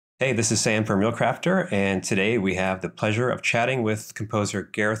Hey, this is Sam from ReelCrafter, and today we have the pleasure of chatting with composer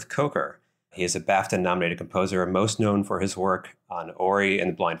Gareth Coker. He is a BAFTA-nominated composer, most known for his work on Ori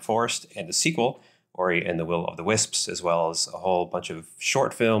and the Blind Forest and the sequel, Ori and the Will of the Wisps, as well as a whole bunch of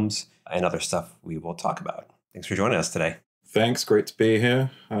short films and other stuff we will talk about. Thanks for joining us today. Thanks, great to be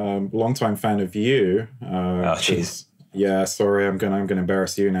here. Longtime fan of you. Oh, jeez. Yeah, sorry, I'm gonna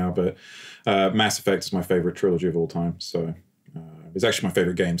embarrass you now, but Mass Effect is my favorite trilogy of all time. So it's actually my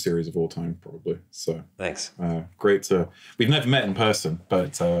favorite game series of all time, probably. So thanks. Great to. We've never met in person,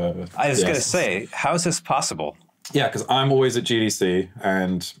 but I was going to say, how is this possible? Yeah, because I'm always at GDC,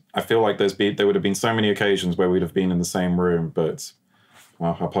 and I feel like there would have been so many occasions where we'd have been in the same room, but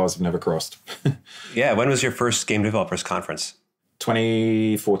well, our paths have never crossed. Yeah, when was your first Game Developers Conference?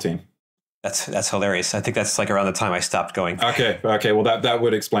 2014. That's hilarious. I think that's like around the time I stopped going. Okay. Well, that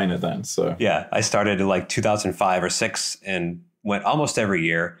would explain it then. So yeah, I started in like 2005 or 6 and went almost every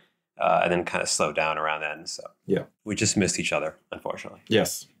year, and then kind of slowed down around then. So yeah, we just missed each other, unfortunately.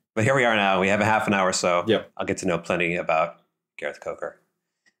 Yes. But here we are now. We have a half an hour or so. Yep. I'll get to know plenty about Gareth Coker.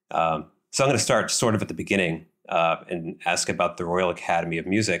 So I'm going to start sort of at the beginning and ask about the Royal Academy of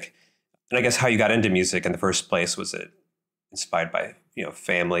Music, and I guess how you got into music in the first place. Was it inspired by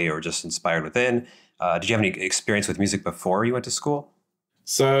family or just inspired within? Did you have any experience with music before you went to school?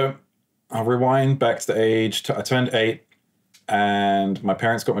 So I'll rewind back to the age. I turned 8. And my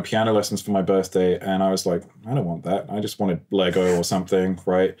parents got me piano lessons for my birthday. And I was like, I don't want that. I just wanted Lego or something,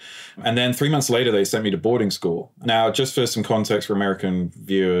 right? And then 3 months later, they sent me to boarding school. Now, just for some context for American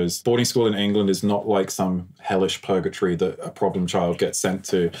viewers, boarding school in England is not like some hellish purgatory that a problem child gets sent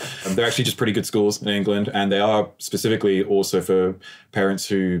to. They're actually just pretty good schools in England. And they are specifically also for parents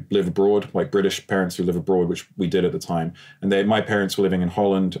who live abroad, like British parents who live abroad, which we did at the time. And my parents were living in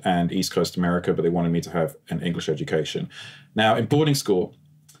Holland and East Coast America, but they wanted me to have an English education. Now, in boarding school,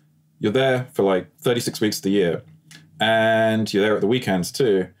 you're there for like 36 weeks of the year, and you're there at the weekends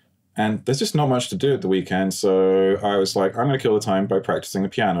too, and there's just not much to do at the weekend. So I was like, I'm going to kill the time by practicing the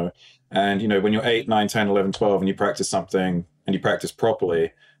piano. And, when you're 8, 9, 10, 11, 12, and you practice something and you practice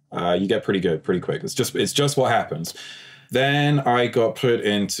properly, you get pretty good pretty quick. It's just what happens. Then I got put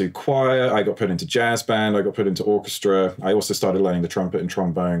into choir, I got put into jazz band, I got put into orchestra. I also started learning the trumpet and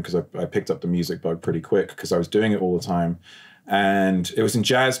trombone because I picked up the music bug pretty quick because I was doing it all the time. And it was in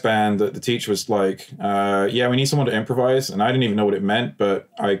jazz band that the teacher was like, yeah, we need someone to improvise. And I didn't even know what it meant, but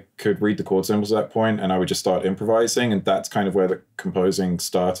I could read the chord symbols at that point and I would just start improvising. And that's kind of where the composing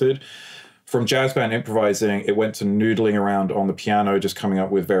started. From jazz band improvising, it went to noodling around on the piano, just coming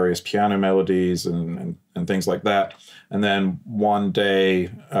up with various piano melodies and things like that. And then one day,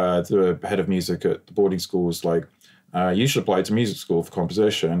 the head of music at the boarding school was like, you should apply to music school for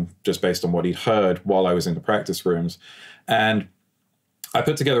composition, just based on what he'd heard while I was in the practice rooms. And I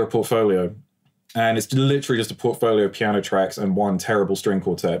put together a portfolio, and it's literally just a portfolio of piano tracks and one terrible string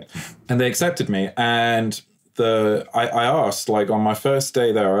quartet. And they accepted me. And I asked, like, on my first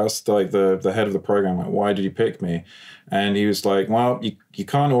day there, I asked, like, the head of the program, like, why did you pick me? And he was like, well, you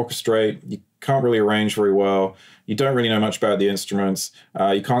can't orchestrate, you can't really arrange very well, you don't really know much about the instruments,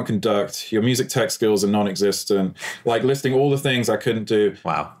 you can't conduct, your music tech skills are non-existent, like listing all the things I couldn't do.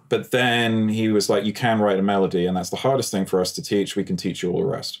 Wow. But then he was like, you can write a melody, and that's the hardest thing for us to teach. We can teach you all the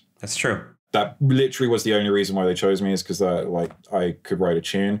rest. That's true. That literally was the only reason why they chose me, is because I could write a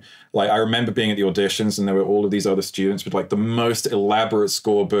tune. Like, I remember being at the auditions and there were all of these other students with like the most elaborate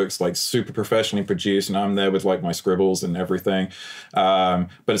score books, like super professionally produced, and I'm there with like my scribbles and everything. But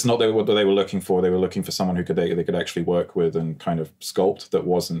it's not what they were looking for. They were looking for someone who they could actually work with and kind of sculpt, that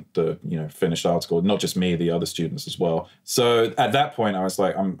wasn't the finished article. Not just me, the other students as well. So at that point, I was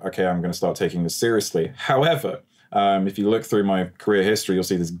like, I'm going to start taking this seriously. However, if you look through my career history, you'll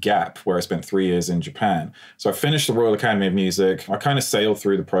see this gap where I spent 3 years in Japan. So I finished the Royal Academy of Music. I kind of sailed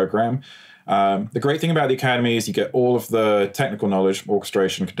through the program. The great thing about the academy is you get all of the technical knowledge,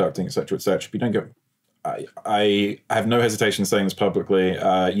 orchestration, conducting, et cetera, et cetera. But you don't get, I have no hesitation saying this publicly,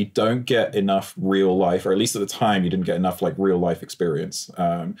 you don't get enough real life, or at least at the time, you didn't get enough like real life experience.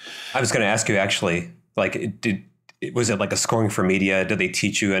 I was going to ask you actually, like, was it like a scoring for media? Did they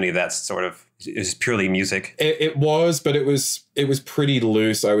teach you any of that sort of? It was purely music. It was, but it was pretty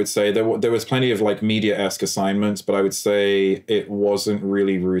loose. I would say there was plenty of like media-esque assignments, but I would say it wasn't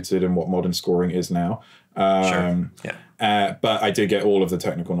really rooted in what modern scoring is now. Sure. Yeah. But I did get all of the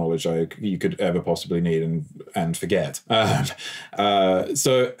technical knowledge you could ever possibly need and forget.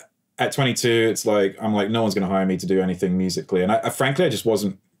 So at 22, it's like I'm like, no one's going to hire me to do anything musically, and frankly, I just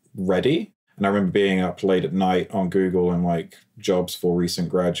wasn't ready. And I remember being up late at night on Google and like jobs for recent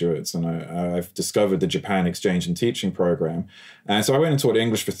graduates. And I've discovered the Japan Exchange and Teaching Program. And so I went and taught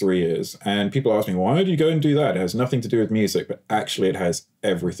English for 3 years. And people ask me, why did you go and do that? It has nothing to do with music, but actually it has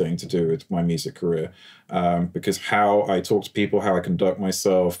everything to do with my music career. Because how I talk to people, how I conduct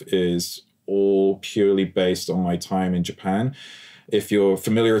myself is all purely based on my time in Japan. If you're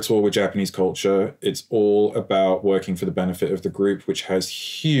familiar at all with Japanese culture, it's all about working for the benefit of the group, which has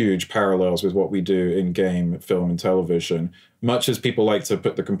huge parallels with what we do in game, film, and television. Much as people like to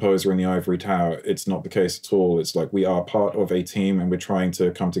put the composer in the ivory tower, it's not the case at all. It's like we are part of a team and we're trying to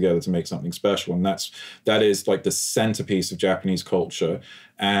come together to make something special. And that is like the centerpiece of Japanese culture.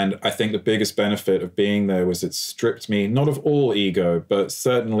 And I think the biggest benefit of being there was it stripped me, not of all ego, but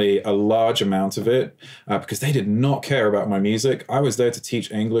certainly a large amount of it, because they did not care about my music. I was there to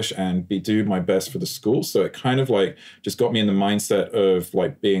teach English and do my best for the school. So it kind of like just got me in the mindset of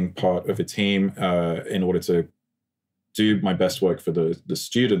like being part of a team in order to do my best work for the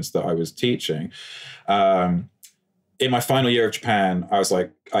students that I was teaching. In my final year of Japan, I was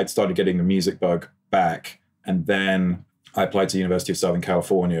like, I'd started getting the music bug back. And then I applied to the University of Southern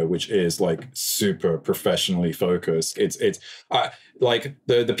California, which is like super professionally focused. It's like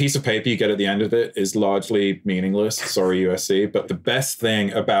the piece of paper you get at the end of it is largely meaningless. Sorry, USC. But the best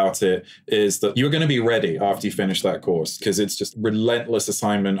thing about it is that you're going to be ready after you finish that course, because it's just relentless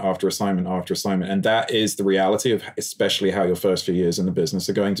assignment after assignment after assignment. And that is the reality of especially how your first few years in the business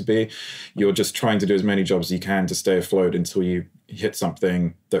are going to be. You're just trying to do as many jobs as you can to stay afloat until you hit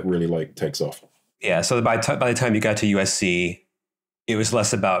something that really like takes off. Yeah. So by the time you got to USC, it was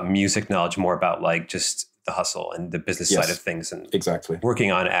less about music knowledge, more about like just the hustle and the business side of things, and exactly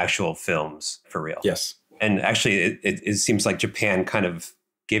working on actual films for real. Yes. And actually, it seems like Japan kind of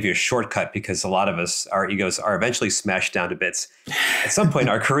gave you a shortcut, because a lot of us, our egos are eventually smashed down to bits at some point in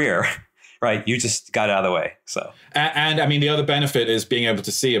our career. Right. You just got out of the way. So, and I mean, the other benefit is being able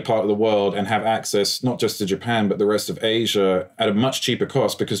to see a part of the world and have access not just to Japan, but the rest of Asia at a much cheaper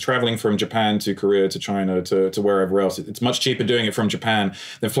cost, because traveling from Japan to Korea to China to wherever else, it's much cheaper doing it from Japan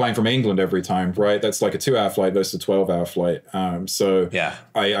than flying from England every time. Right. That's like a 2-hour flight versus a 12-hour flight. So yeah,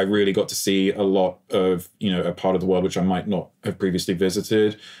 I really got to see a lot of, a part of the world which I might not have previously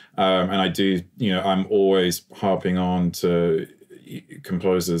visited. And I do, I'm always harping on to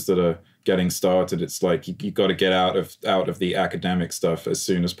composers that are getting started. It's like you got to get out of the academic stuff as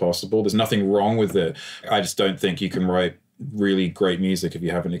soon as possible. There's nothing wrong with it. I just don't think you can write really great music if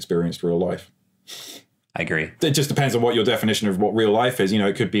you haven't experienced real life. I agree. It just depends on what your definition of what real life is.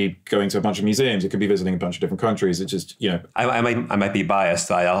 It could be going to a bunch of museums. It could be visiting a bunch of different countries. It's just, I might be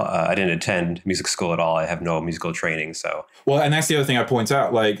biased. I didn't attend music school at all. I have no musical training. So well, and that's the other thing I point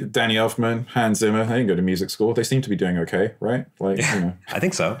out. Like Danny Elfman, Hans Zimmer, they didn't go to music school. They seem to be doing okay, right? Like, I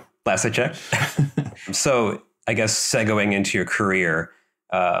think so. Last I checked. So I guess segueing into your career,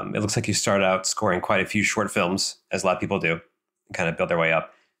 it looks like you started out scoring quite a few short films, as a lot of people do, and kind of build their way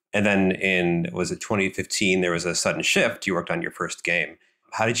up. And then was it 2015, there was a sudden shift. You worked on your first game.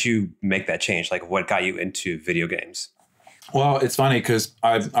 How did you make that change? Like, what got you into video games? Well, it's funny because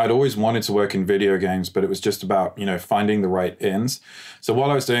I'd always wanted to work in video games, but it was just about, finding the right ins. So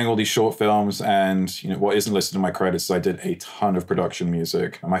while I was doing all these short films and, what isn't listed in my credits, I did a ton of production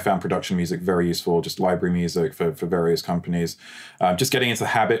music. And I found production music very useful, just library music for various companies. Just getting into the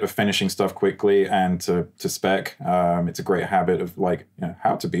habit of finishing stuff quickly and to spec. It's a great habit of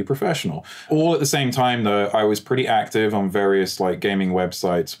how to be professional. All at the same time, though, I was pretty active on various gaming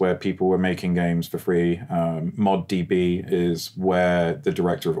websites where people were making games for free. ModDB is where the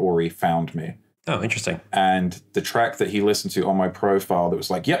director of Ori found me. Oh, interesting. And the track that he listened to on my profile that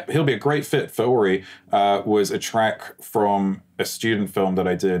was like, yep, he'll be a great fit for Ori, was a track from a student film that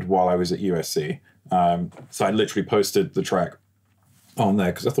I did while I was at USC. So I literally posted the track on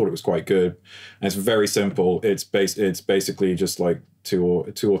there because I thought it was quite good. And it's very simple. It's basically just like two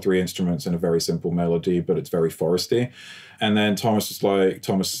or three instruments and a very simple melody, but it's very foresty. And then Thomas was like,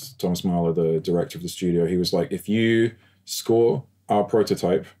 Thomas Mahler, the director of the studio, he was like, if you score our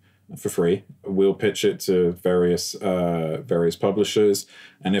prototype for free, we'll pitch it to various publishers,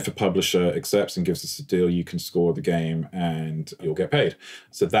 and if a publisher accepts and gives us a deal, you can score the game and you'll get paid.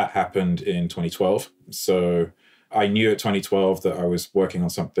 So that happened in 2012. So I knew at 2012 that I was working on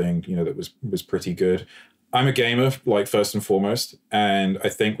something that was pretty good. I'm a gamer, first and foremost, and I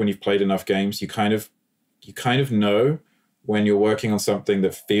think when you've played enough games, you kind of know when you're working on something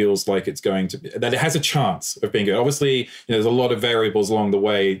that feels like that it has a chance of being good. Obviously, there's a lot of variables along the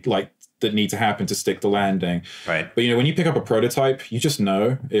way, like that need to happen to stick the landing. Right. But when you pick up a prototype, you just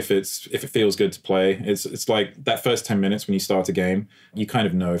know if it feels good to play. It's like that first 10 minutes when you start a game, you kind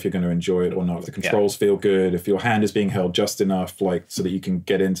of know if you're going to enjoy it or not. If the controls feel good, if your hand is being held just enough, like so that you can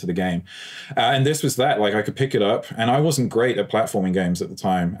get into the game. And this was that. Like I could pick it up, and I wasn't great at platforming games at the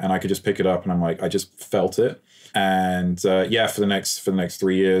time, and I could just pick it up, and I'm like, I just felt it. And for the next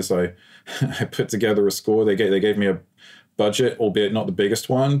 3 years, I I put together a score. They gave me a budget, albeit not the biggest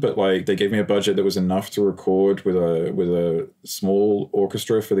one, but like they gave me a budget that was enough to record with a small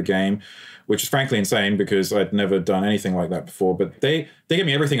orchestra for the game, which is frankly insane because I'd never done anything like that before. But they gave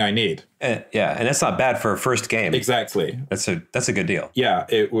me everything I need. And that's not bad for a first game. Exactly. That's a good deal. Yeah,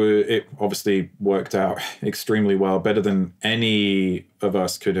 it obviously worked out extremely well, better than any of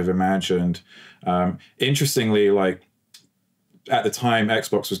us could have imagined. Interestingly, like, at the time,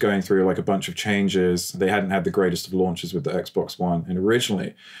 Xbox was going through like a bunch of changes. They hadn't had the greatest of launches with the Xbox One. And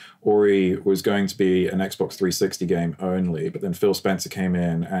originally, Ori was going to be an Xbox 360 game only. But then Phil Spencer came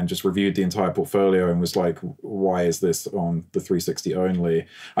in and just reviewed the entire portfolio and was like, why is this on the 360 only?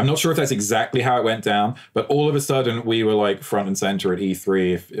 I'm not sure if that's exactly how it went down, but all of a sudden we were like front and center at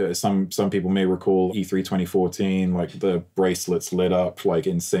E3. If, some people may recall E3 2014, like the bracelets lit up like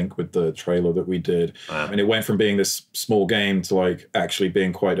in sync with the trailer that we did. Wow. And it went from being this small game to like actually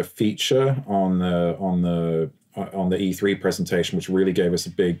being quite a feature on the E3 presentation, which really gave us a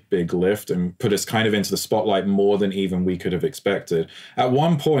big lift and put us kind of into the spotlight more than even we could have expected. At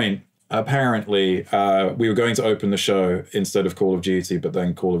one point, apparently, we were going to open the show instead of Call of Duty, but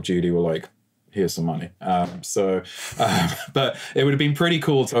then Call of Duty were like, here's some money. But it would have been pretty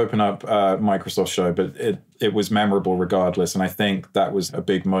cool to open up Microsoft's show, but it was memorable regardless. And I think that was a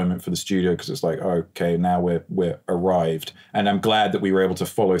big moment for the studio because it's like, okay, now we're arrived. And I'm glad that we were able to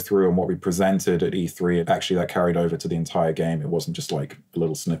follow through on what we presented at E3. Actually, that carried over to the entire game. It wasn't just like a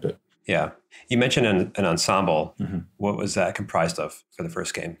little snippet. Yeah. You mentioned an ensemble. Mm-hmm. What was that comprised of for the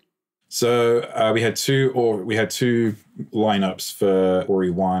first game? So we had two lineups for Ori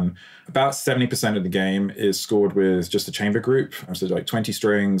 1. About 70% of the game is scored with just a chamber group. So like 20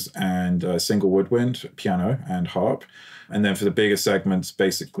 strings and a single woodwind, piano and harp. And then for the bigger segments,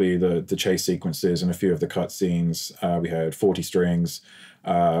 basically the chase sequences and a few of the cutscenes, we had 40 strings,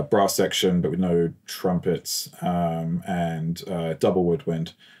 brass section, but with no trumpets, and double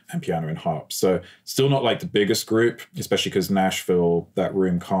woodwind and piano and harp. So still not like the biggest group, especially because Nashville, that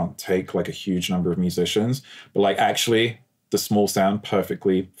room can't take like a huge number of musicians, but like actually the small sound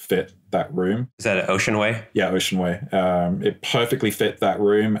perfectly fit that room. Is that an Ocean Way? Yeah, Ocean Way. It perfectly fit that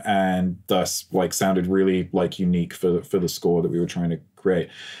room and thus like sounded really like unique for the score that we were trying to create.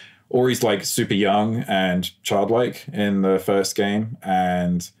 Ori's like super young and childlike in the first game,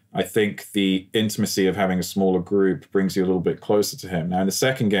 and I think the intimacy of having a smaller group brings you a little bit closer to him. Now, in the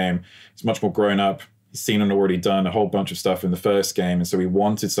second game, he's much more grown up. He's seen and already done a whole bunch of stuff in the first game, and so we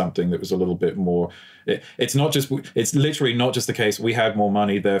wanted something that was a little bit more. It's literally not just the case we had more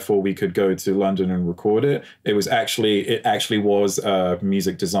money, therefore we could go to London and record it. It actually was a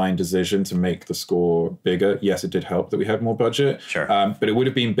music design decision to make the score bigger. Yes, it did help that we had more budget, sure, but it would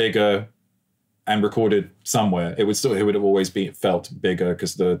have been bigger and recorded somewhere. It would have always felt bigger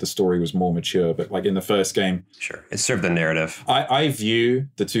because the story was more mature. But like in the first game, sure, it served the narrative. I view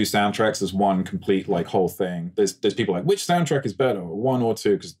the two soundtracks as one complete like whole thing. There's people like, which soundtrack is better, one or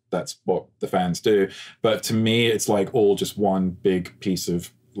two, because that's what the fans do. But to me, it's like all just one big piece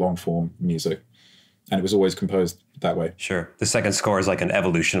of long form music, and it was always composed that way. Sure, the second score is like an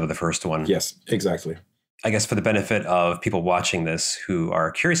evolution of the first one. Yes, exactly. I guess for the benefit of people watching this who are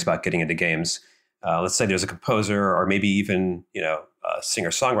curious about getting into games, let's say there's a composer or maybe even, a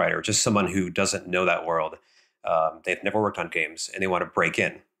singer-songwriter, just someone who doesn't know that world. They've never worked on games and they want to break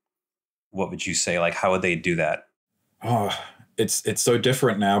in. What would you say? Like, how would they do that? Oh, it's so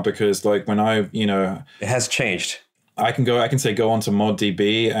different now because like when it has changed. I can say go onto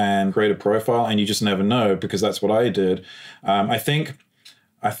ModDB and create a profile and you just never know because that's what I did. I think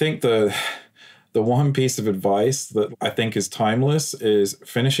the one piece of advice that I think is timeless is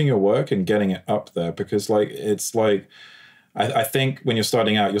finishing your work and getting it up there because like it's like I think when you're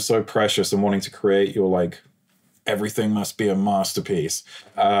starting out, you're so precious and wanting to create your like everything must be a masterpiece.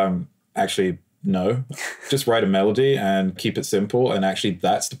 Actually, no, just write a melody and keep it simple. And actually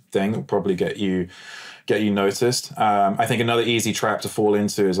that's the thing that will probably get you get you noticed. I think another easy trap to fall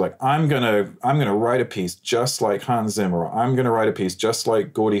into is like, I'm gonna write a piece just like Hans Zimmer, or I'm gonna write a piece just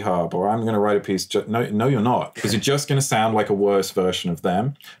like Gordy Harb, or I'm gonna write a piece no, you're not, because you're just gonna sound like a worse version of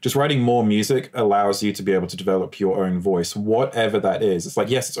them. Just writing more music allows you to be able to develop your own voice, whatever that is. It's like,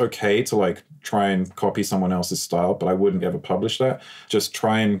 yes, it's okay to like try and copy someone else's style, but I wouldn't ever publish that. Just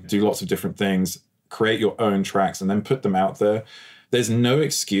try and do lots of different things, create your own tracks, and then put them out there. There's no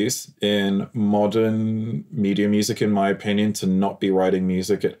excuse in modern media music, in my opinion, to not be writing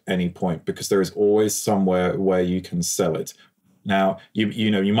music at any point, because there is always somewhere where you can sell it. Now,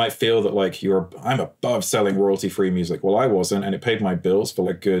 you might feel that like I'm above selling royalty-free music. Well, I wasn't, and it paid my bills for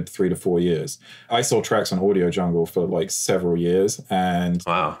like a good 3 to 4 years. I sold tracks on Audio Jungle for like several years, and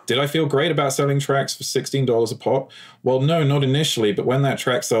wow. Did I feel great about selling tracks for $16 a pop? Well, no, not initially, but when that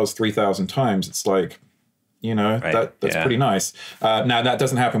track sells 3,000 times, it's like, right. That's pretty nice. Now, that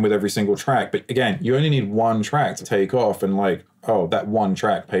doesn't happen with every single track, but again, you only need one track to take off, and like, oh, that one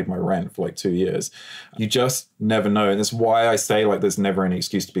track paid my rent for like 2 years. You just never know. And that's why I say like there's never any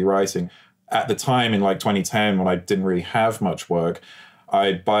excuse to be writing. At the time in like 2010, when I didn't really have much work,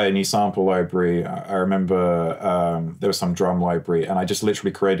 I'd buy a new sample library. I remember there was some drum library, and I just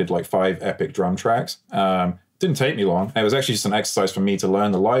literally created like 5 epic drum tracks. Didn't take me long. It was actually just an exercise for me to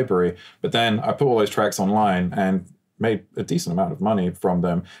learn the library. But then I put all those tracks online and made a decent amount of money from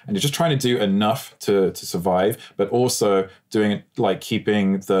them. And you're just trying to do enough to survive, but also doing it like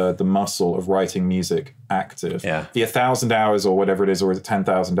keeping the muscle of writing music active. Yeah. The 1,000 hours or whatever it is, or is it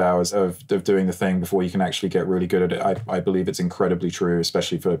 10,000 hours of doing the thing before you can actually get really good at it. I believe it's incredibly true,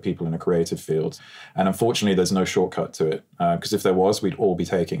 especially for people in a creative field. And unfortunately, there's no shortcut to it, because if there was, we'd all be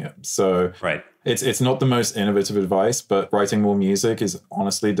taking it. So right. It's not the most innovative advice, but writing more music is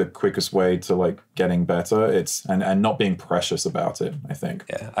honestly the quickest way to like getting better. And not being precious about it, I think.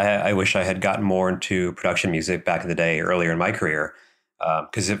 Yeah, I wish I had gotten more into production music back in the day, earlier in my career,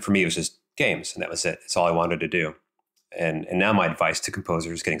 because for me it was just games, and that was it. It's all I wanted to do. And now my advice to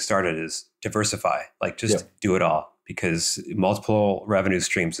composers getting started is diversify. Like just do it all, because multiple revenue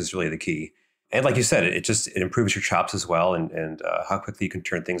streams is really the key. And like you said, it improves your chops as well, and how quickly you can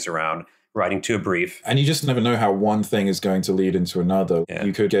turn things around. Writing to a brief. And you just never know how one thing is going to lead into another. Yeah.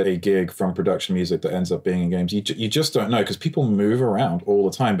 You could get a gig from production music that ends up being in games. You just don't know, because people move around all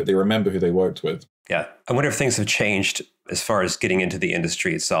the time, but they remember who they worked with. Yeah. I wonder if things have changed as far as getting into the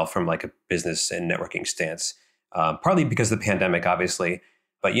industry itself from like a business and networking stance. Partly because of the pandemic, obviously.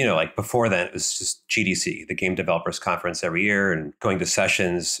 But, like before then, it was just GDC, the Game Developers Conference every year, and going to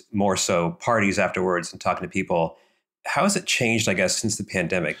sessions, more so parties afterwards and talking to people. How has it changed, I guess, since the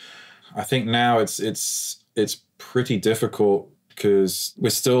pandemic? I think now it's pretty difficult, because we're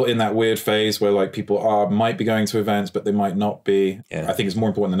still in that weird phase where like people might be going to events, but they might not be. Yeah. I think it's more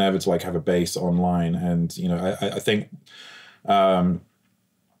important than ever to like have a base online. And, I think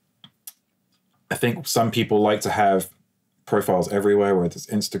some people like to have profiles everywhere, whether it's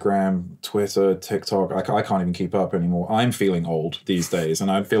Instagram, Twitter, TikTok. I can't even keep up anymore. I'm feeling old these days, and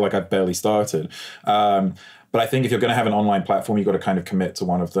I feel like I've barely started. But I think if you're going to have an online platform, you've got to kind of commit to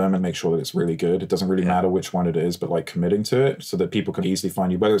one of them and make sure that it's really good. It doesn't really matter which one it is, but like committing to it so that people can easily find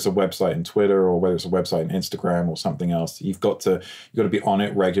you, whether it's a website in Twitter or whether it's a website in Instagram or something else. You've got to be on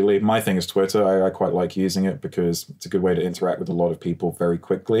it regularly. My thing is Twitter. I quite like using it because it's a good way to interact with a lot of people very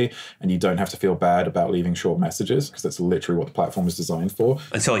quickly, and you don't have to feel bad about leaving short messages, because that's literally what the platform is designed for.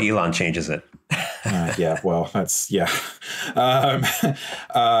 Until Elon changes it.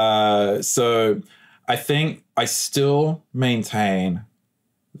 So I think I still maintain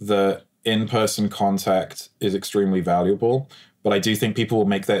that in-person contact is extremely valuable, but I do think people will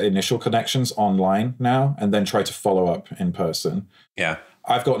make their initial connections online now and then try to follow up in person. Yeah.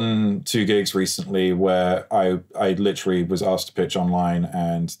 I've gotten 2 gigs recently where I literally was asked to pitch online,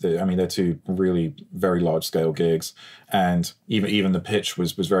 and they're 2 really very large scale gigs, and even the pitch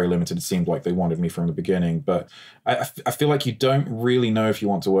was very limited. It seemed like they wanted me from the beginning, but I feel like you don't really know if you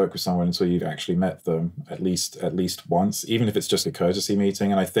want to work with someone until you've actually met them at least once, even if it's just a courtesy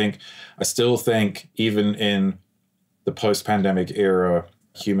meeting. And I still think even in the post-pandemic era,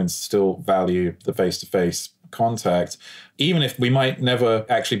 humans still value the face-to-face contact. Even if we might never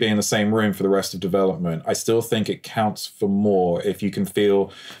actually be in the same room for the rest of development, I still think it counts for more if you can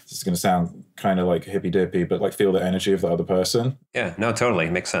feel, this is going to sound kind of like hippy-dippy, but like feel the energy of the other person. Yeah, no, totally.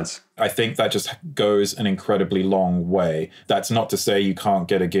 Makes sense. I think that just goes an incredibly long way. That's not to say you can't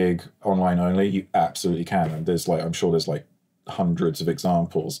get a gig online only. You absolutely can. And I'm sure there's hundreds of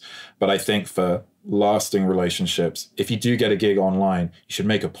examples. But I think for lasting relationships, if you do get a gig online, you should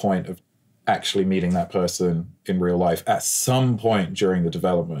make a point of actually meeting that person in real life at some point during the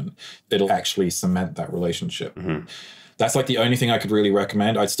development, it'll actually cement that relationship. That's like the only thing I could really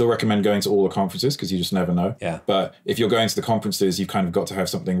recommend. I'd still recommend going to all the conferences because you just never know. Yeah. But if you're going to the conferences, you've kind of got to have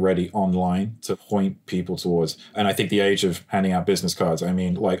something ready online to point people towards. And I think the age of handing out business cards, I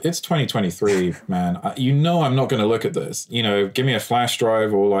mean, like, it's 2023, man. I'm not going to look at this. Give me a flash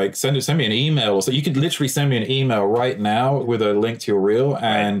drive or like send me an email. Or so you could literally send me an email right now with a link to your reel.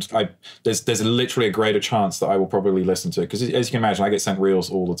 And there's literally a greater chance that I will probably listen to it. Because as you can imagine, I get sent reels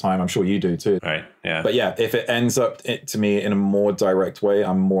all the time. I'm sure you do too. Right. Yeah. But yeah, if it ends up to me in a more direct way,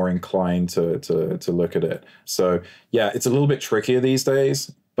 I'm more inclined to look at it. So yeah, it's a little bit trickier these days,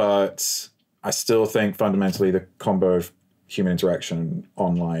 but I still think fundamentally the combo of human interaction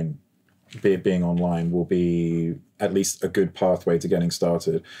online, being online, will be at least a good pathway to getting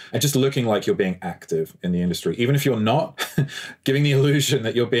started. And just looking like you're being active in the industry, even if you're not, giving the illusion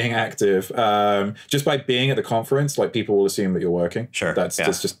that you're being active, just by being at the conference, like, people will assume that you're working. Sure. That's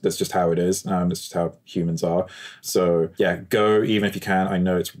just how it is. That's just how humans are. So yeah, go even if you can. I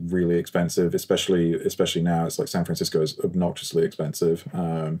know it's really expensive, especially now. It's like San Francisco is obnoxiously expensive.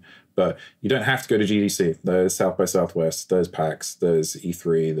 But you don't have to go to GDC. There's South by Southwest, there's PAX, there's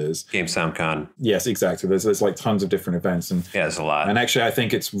E3, there's Game SoundCon. Yes, exactly. There's like tons of different events. And yeah, there's a lot. And actually, I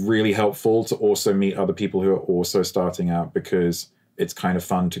think it's really helpful to also meet other people who are also starting out, because it's kind of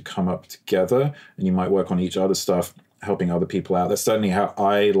fun to come up together and you might work on each other's stuff, helping other people out. That's certainly how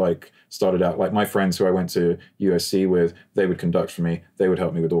I started out. Like, my friends who I went to USC with, they would conduct for me. They would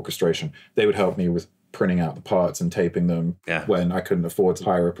help me with orchestration. They would help me with printing out the parts and taping them when I couldn't afford to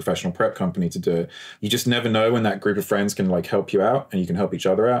hire a professional prep company to do it. You just never know when that group of friends can help you out, and you can help each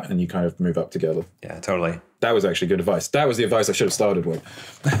other out, and you kind of move up together. Yeah, totally. That was actually good advice. That was the advice I should have started with.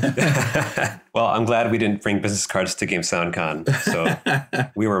 Well, I'm glad we didn't bring business cards to Game SoundCon.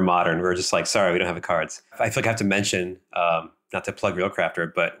 So we were modern. We were just like, sorry, we don't have the cards. I feel like I have to mention, not to plug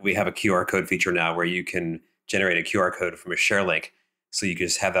ReelCrafter, but we have a QR code feature now where you can generate a QR code from a share link. So you can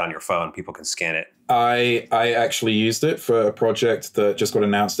just have that on your phone. People can scan it. I actually used it for a project that just got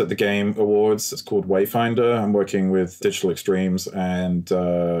announced at the Game Awards. It's called Wayfinder. I'm working with Digital Extremes and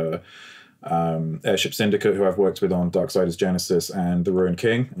Airship Syndicate, who I've worked with on Darksiders Genesis and The Ruined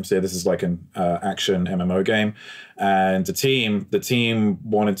King. So this is like an action MMO game. And the team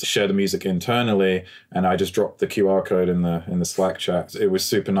wanted to share the music internally, and I just dropped the QR code in the Slack chat. It was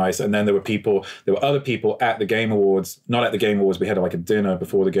super nice. And then there were other people at the Game Awards, not at the Game Awards. We had like a dinner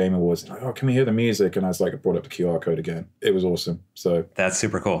before the Game Awards. Like, oh, can we hear the music? And I was like, I brought up the QR code again. It was awesome. So that's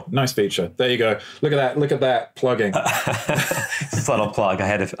super cool. Nice feature. There you go. Look at that plugging. Subtle plug. I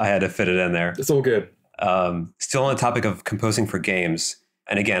had to fit it in there. It's all good. Still on the topic of composing for games.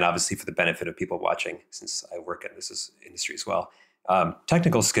 And again, obviously for the benefit of people watching, since I work in this industry as well,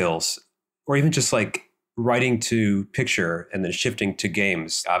 technical skills, or even just like writing to picture and then shifting to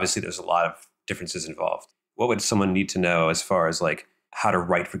games. Obviously, there's a lot of differences involved. What would someone need to know as far as like how to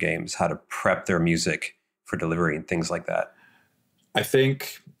write for games, how to prep their music for delivery and things like that? I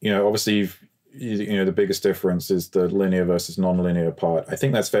think, obviously the biggest difference is the linear versus non-linear part. I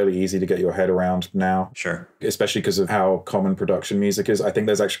think that's fairly easy to get your head around now. Sure. Especially because of how common production music is. I think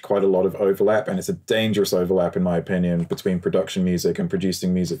there's actually quite a lot of overlap, and it's a dangerous overlap, in my opinion, between production music and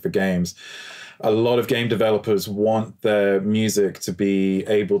producing music for games. A lot of game developers want their music to be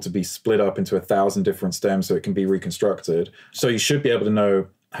able to be split up into 1,000 different stems so it can be reconstructed. So you should be able to know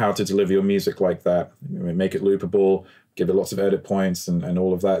how to deliver your music like that. Make it loopable, give it lots of edit points and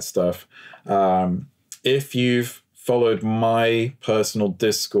all of that stuff. If you've followed my personal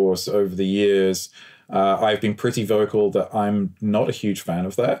discourse over the years, I've been pretty vocal that I'm not a huge fan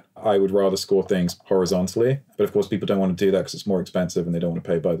of that. I would rather score things horizontally. But of course, people don't want to do that because it's more expensive and they don't want to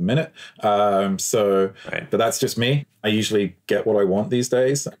pay by the minute. But that's just me. I usually get what I want these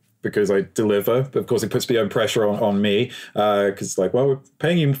days, because I deliver. But of course, it puts beyond pressure on me, because it's like, well, we're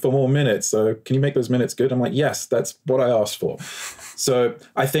paying you for more minutes, so can you make those minutes good? I'm like, yes, that's what I asked for. So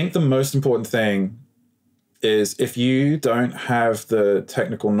I think the most important thing is, if you don't have the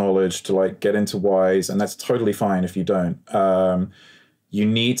technical knowledge to get into whys, and that's totally fine if you don't, you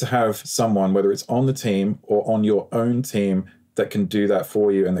need to have someone, whether it's on the team or on your own team, that can do that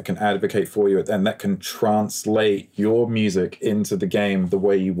for you and that can advocate for you and that can translate your music into the game the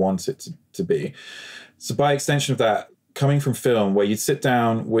way you want it to be. So by extension of that, coming from film, where you'd sit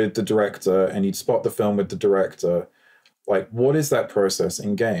down with the director and you'd spot the film with the director, Like, what is that process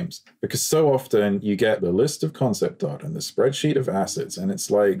in games? Because so often you get the list of concept art and the spreadsheet of assets, and it's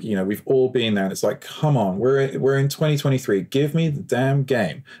like, we've all been there, and it's like, come on, we're in 2023. Give me the damn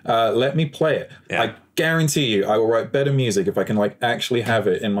game. Let me play it. Yeah. I guarantee you, I will write better music if I can like actually have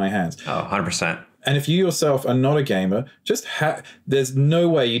it in my hands. Oh, 100%. And if you yourself are not a gamer, there's no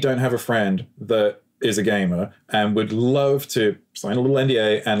way you don't have a friend that is a gamer and would love to sign a little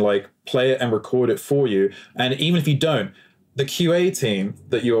NDA and like play it and record it for you. And even if you don't, the QA team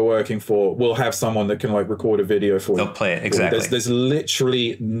that you are working for will have someone that can like record a video for you. They'll play it, exactly. There's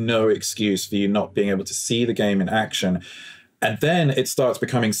literally no excuse for you not being able to see the game in action. And then it starts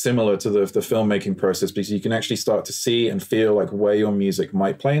becoming similar to the filmmaking process, because you can actually start to see and feel like where your music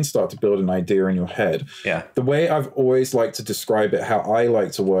might play and start to build an idea in your head. Yeah. The way I've always liked to describe it, how I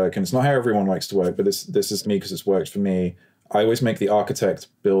like to work, and it's not how everyone likes to work, but this is me because it's worked for me. I always make the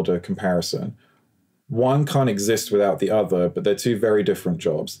architect-builder comparison. One can't exist without the other, but they're two very different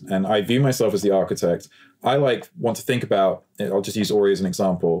jobs. And I view myself as the architect. I want to think about, I'll just use Ori as an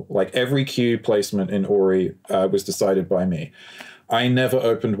example, like every queue placement in Ori was decided by me. I never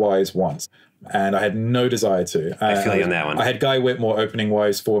opened Wise once, and I had no desire to. I feel you on that one. I had Guy Whitmore opening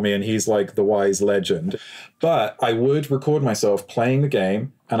Wise for me, and he's like the Wise legend. But I would record myself playing the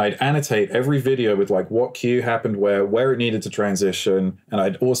game, and I'd annotate every video with like what queue happened where it needed to transition, and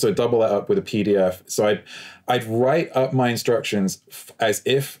I'd also double that up with a PDF. So I'd write up my instructions as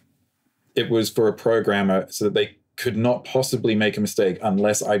if it was for a programmer, so that they could not possibly make a mistake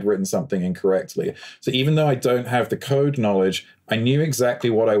unless I'd written something incorrectly. So even though I don't have the code knowledge, I knew exactly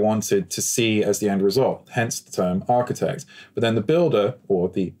what I wanted to see as the end result, hence the term architect. But then the builder, or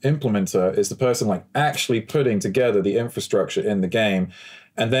the implementer, is the person like actually putting together the infrastructure in the game.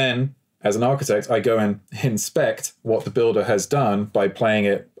 And then as an architect, I go and inspect what the builder has done by playing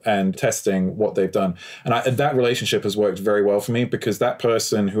it and testing what they've done. And that relationship has worked very well for me, because that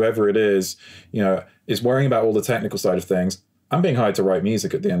person, whoever it is, is worrying about all the technical side of things. I'm being hired to write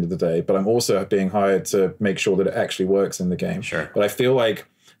music at the end of the day, but I'm also being hired to make sure that it actually works in the game. Sure. But I feel like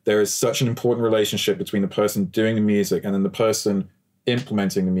there is such an important relationship between the person doing the music and then the person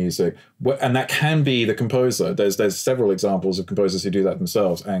implementing the music, and that can be the composer. There's several examples of composers who do that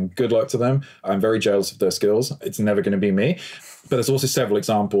themselves, and good luck to them. I'm very jealous of their skills. It's never going to be me. But there's also several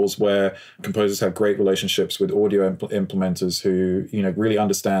examples where composers have great relationships with audio implementers who really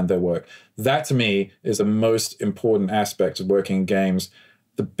understand their work. That to me is the most important aspect of working in games.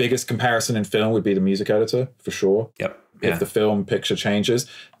 The biggest comparison in film would be the music editor, for sure. Yep. If the film picture changes,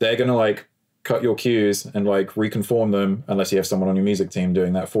 they're going to like cut your cues and like reconform them, unless you have someone on your music team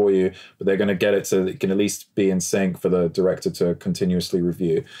doing that for you. But they're going to get it so that it can at least be in sync for the director to continuously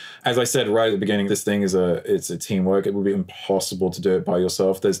review. As I said right at the beginning, this thing it's a teamwork. It would be impossible to do it by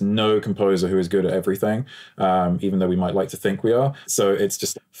yourself. There's no composer who is good at everything, even though we might like to think we are. So it's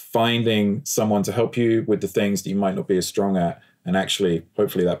just finding someone to help you with the things that you might not be as strong at, and actually,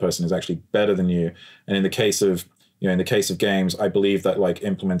 hopefully that person is actually better than you. And in the case of games, I believe that like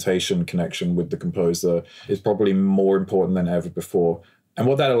implementation connection with the composer is probably more important than ever before. And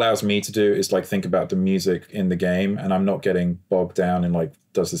what that allows me to do is like think about the music in the game, and I'm not getting bogged down in like,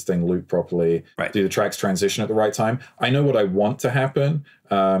 does this thing loop properly? Right. Do the tracks transition at the right time? I know what I want to happen,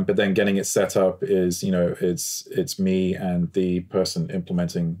 but then getting it set up is, it's me and the person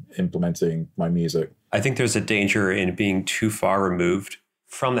implementing my music. I think there's a danger in being too far removed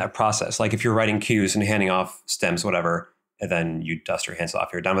from that process. Like if you're writing cues and handing off stems, whatever, and then you dust your hands off,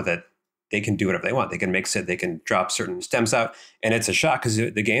 you're done with it, they can do whatever they want. They can mix it, they can drop certain stems out, and it's a shock because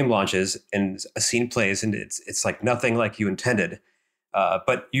the game launches and a scene plays and it's like nothing like you intended.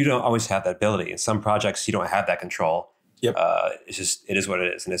 But you don't always have that ability. In some projects, you don't have that control. Yep. It is what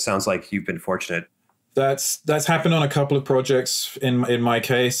it is. And it sounds like you've been fortunate. That's happened on a couple of projects in my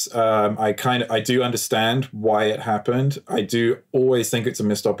case. I do understand why it happened. I do always think it's a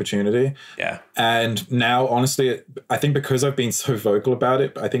missed opportunity. Yeah. And now, honestly, I think because I've been so vocal about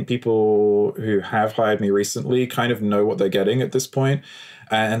it, I think people who have hired me recently kind of know what they're getting at this point.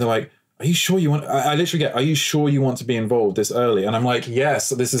 And they're like, are you sure you want, I literally get, are you sure you want to be involved this early? And I'm like, yes,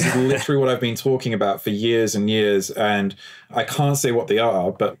 this is literally what I've been talking about for years and years. And I can't say what they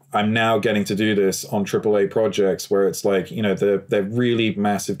are, but I'm now getting to do this on AAA projects where it's like, they're really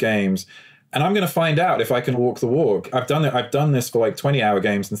massive games. And I'm going to find out if I can walk the walk. I've done this for like 20-hour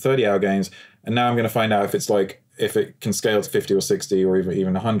games and 30-hour games. And now I'm going to find out if it can scale to 50 or 60 or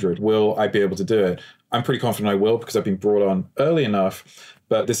even 100. Will I be able to do it? I'm pretty confident I will, because I've been brought on early enough.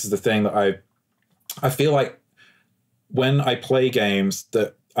 But this is the thing that I feel like when I play games,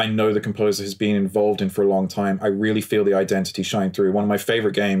 that I know the composer has been involved in for a long time. I really feel the identity shine through. One of my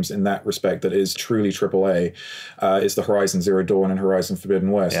favorite games in that respect that is truly AAA is the Horizon Zero Dawn and Horizon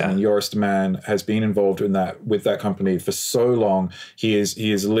Forbidden West. Yeah. I mean, Joris de Man has been involved in that with that company for so long. He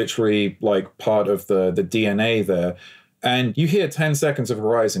is literally like part of the DNA there. And you hear 10 seconds of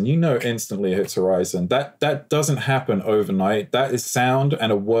Horizon, you know instantly it's Horizon. That doesn't happen overnight. That is sound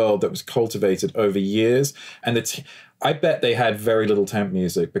and a world that was cultivated over years. And I bet they had very little temp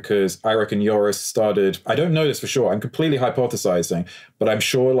music because I reckon Joris started, I don't know this for sure, I'm completely hypothesizing, but I'm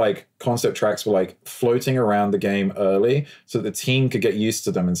sure like concept tracks were like floating around the game early so that the team could get used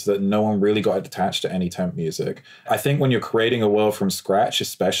to them and so that no one really got attached to any temp music. I think when you're creating a world from scratch,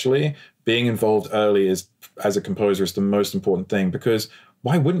 especially, being involved early is, as a composer, is the most important thing because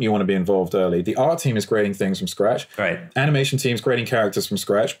why wouldn't you want to be involved early? The art team is creating things from scratch. Right. Animation team's creating characters from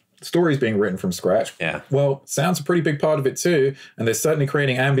scratch. Stories being written from scratch. Yeah. Well, sound's a pretty big part of it too. And they're certainly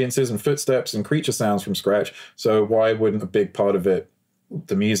creating ambiences and footsteps and creature sounds from scratch. So why wouldn't a big part of it,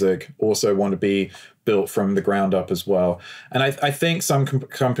 the music, also want to be built from the ground up as well? And I think some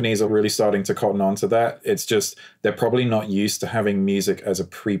companies are really starting to cotton on to that. It's just they're probably not used to having music as a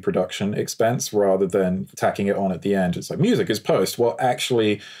pre-production expense rather than tacking it on at the end. It's like music is post. Well,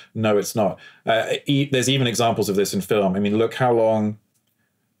 actually, no, it's not. There's even examples of this in film. I mean, look how long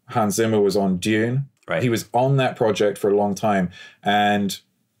Hans Zimmer was on Dune. Right. He was on that project for a long time. And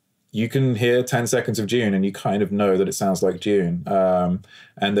you can hear 10 seconds of Dune and you kind of know that it sounds like Dune.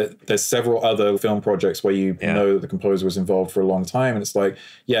 And that there's several other film projects where you know that the composer was involved for a long time. And it's like,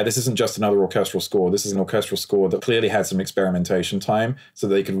 yeah, this isn't just another orchestral score. This is an orchestral score that clearly had some experimentation time so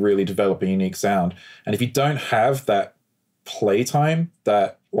they could really develop a unique sound. And if you don't have that playtime,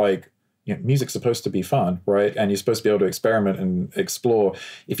 that like, you know, music's supposed to be fun, right? And you're supposed to be able to experiment and explore.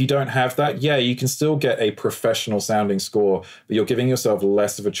 If you don't have that, yeah, you can still get a professional sounding score, but you're giving yourself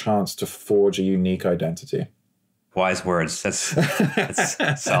less of a chance to forge a unique identity. Wise words.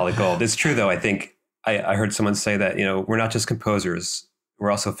 That's solid gold. It's true, though. I think I heard someone say that, you know, we're not just composers,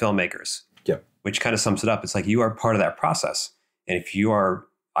 we're also filmmakers. Yep. Which kind of sums it up. It's like you are part of that process. And if you are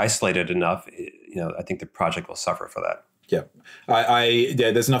isolated enough, you know, I think the project will suffer for that. Yeah,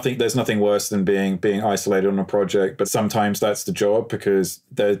 there's nothing worse than being isolated on a project, but sometimes that's the job because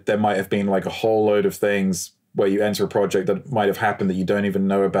there might have been like a whole load of things where you enter a project that might have happened that you don't even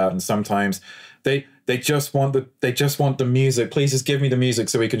know about, and sometimes they just want the music. Please just give me the music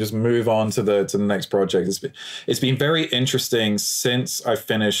so we can just move on to the next project. It's been very interesting since I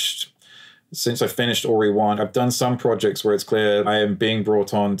finished Ori 1. I've done some projects where it's clear I am being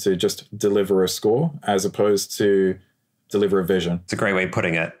brought on to just deliver a score as opposed to deliver a vision. It's a great way of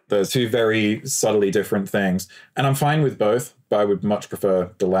putting it. There's two very subtly different things. And I'm fine with both, but I would much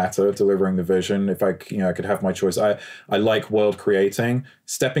prefer the latter, delivering the vision. If I could have my choice. I like world creating.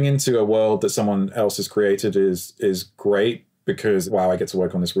 Stepping into a world that someone else has created is great because, wow, I get to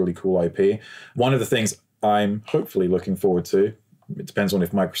work on this really cool IP. One of the things I'm hopefully looking forward to, it depends on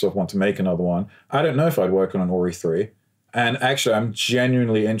if Microsoft want to make another one. I don't know if I'd work on an Ori 3. And actually, I'm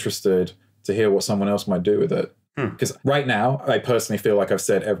genuinely interested to hear what someone else might do with it. Because right now, I personally feel like I've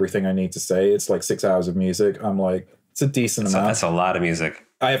said everything I need to say. It's like 6 hours of music. I'm like, it's a decent amount. That's a lot of music.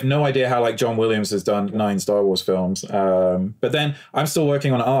 I have no idea how like John Williams has done 9 Star Wars films. But then I'm still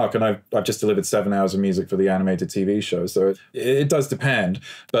working on Arc, and I've just delivered 7 hours of music for the animated TV show. So it does depend.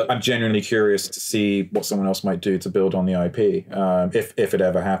 But I'm genuinely curious to see what someone else might do to build on the IP, if it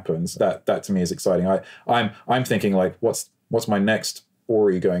ever happens. That to me is exciting. I'm thinking like, what's my next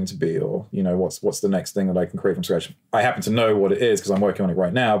Ori going to be, or what's the next thing that I can create from scratch? I happen to know what it is because I'm working on it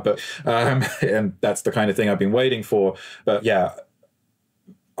right now, but and that's the kind of thing I've been waiting for. But yeah,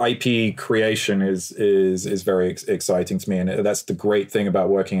 IP creation is very exciting to me, and that's the great thing about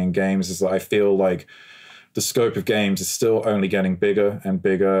working in games is that I feel like the scope of games is still only getting bigger and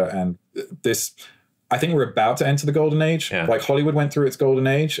bigger, and I think we're about to enter the golden age. Yeah. Like Hollywood went through its golden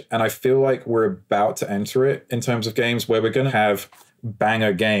age, and I feel like we're about to enter it in terms of games where we're going to have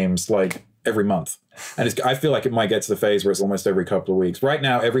banger games like every month. And I feel like it might get to the phase where it's almost every couple of weeks. Right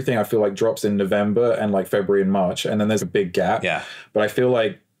now, everything I feel like drops in November and like February and March, and then there's a big gap. Yeah. But I feel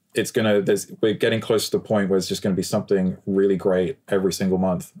like we're getting close to the point where it's just going to be something really great every single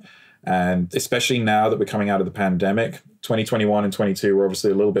month. And especially now that we're coming out of the pandemic, 2021 and 22 were obviously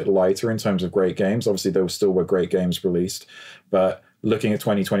a little bit lighter in terms of great games. Obviously, there still were great games released, but looking at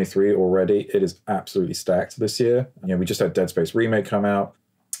 2023 already, it is absolutely stacked this year. We just had Dead Space Remake come out.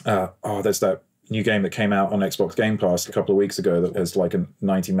 There's that new game that came out on Xbox Game Pass a couple of weeks ago that has like a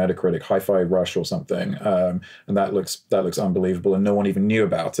 90 Metacritic, Hi-Fi Rush or something, and that looks unbelievable, and no one even knew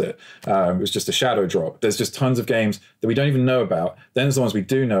about it. It was just a shadow drop. There's just tons of games that we don't even know about. Then there's the ones we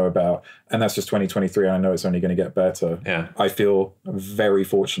do know about, and that's just 2023. And I know it's only going to get better. Yeah, I feel very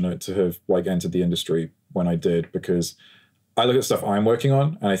fortunate to have like entered the industry when I did, because I look at stuff I'm working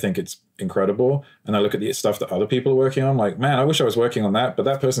on and I think it's incredible. And I look at the stuff that other people are working on, like, man, I wish I was working on that, but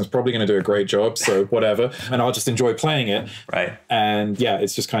that person's probably going to do a great job. So whatever. And I'll just enjoy playing it. Right. And yeah,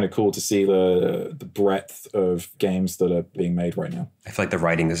 it's just kind of cool to see the breadth of games that are being made right now. I feel like the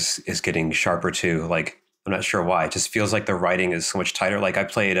writing is getting sharper too. Like, I'm not sure why. It just feels like the writing is so much tighter. Like I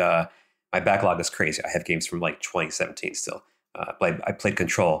played, my backlog is crazy. I have games from like 2017 still. I played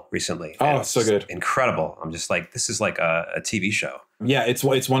Control recently. Oh, so good. Incredible. I'm just like, this is like a TV show. Yeah, it's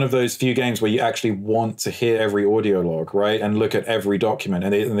one of those few games where you actually want to hear every audio log, right? And look at every document.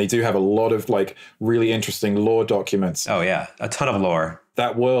 And they do have a lot of like really interesting lore documents. Oh yeah, a ton of lore.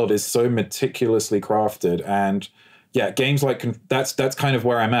 That world is so meticulously crafted, and yeah, games like that's kind of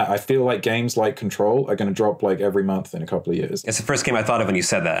where I'm at. I feel like games like Control are going to drop like every month in a couple of years. It's the first game I thought of when you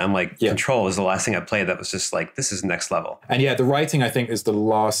said that. I'm like, Control is the last thing I played that was just like, this is next level. And yeah, the writing I think is the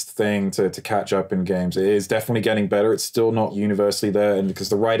last thing to catch up in games. It is definitely getting better. It's still not universally there, and because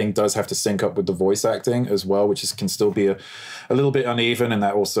the writing does have to sync up with the voice acting as well, which can still be a little bit uneven, and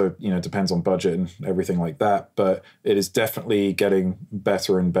that also depends on budget and everything like that. But it is definitely getting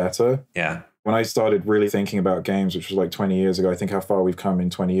better and better. Yeah. When I started really thinking about games, which was like 20 years ago, I think how far we've come in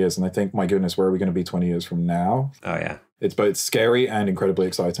 20 years. And I think, my goodness, where are we going to be 20 years from now? Oh, yeah. It's both scary and incredibly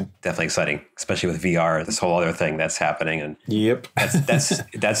exciting. Definitely exciting, especially with VR, this whole other thing that's happening. And yep.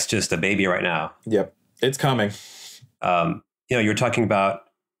 that's just a baby right now. Yep. It's coming. You were talking about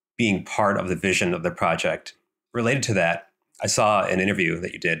being part of the vision of the project. Related to that, I saw an interview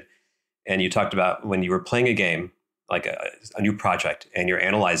that you did, and you talked about when you were playing a game, like a new project, and you're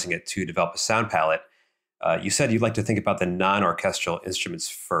analyzing it to develop a sound palette, you said you'd like to think about the non-orchestral instruments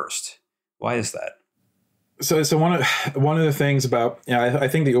first. Why is that? So one of the things about, I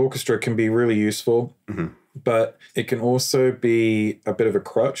think the orchestra can be really useful, but it can also be a bit of a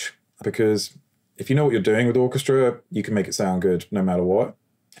crutch, because if you know what you're doing with orchestra, you can make it sound good no matter what.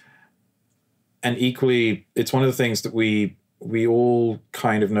 And equally, it's one of the things that we all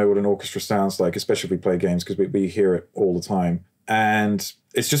kind of know what an orchestra sounds like, especially if we play games, because we hear it all the time. And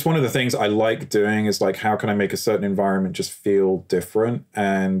it's just one of the things I like doing is like, how can I make a certain environment just feel different?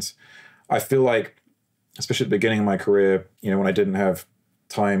 And I feel like, especially at the beginning of my career, when I didn't have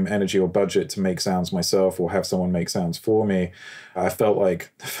time, energy, or budget to make sounds myself or have someone make sounds for me, I felt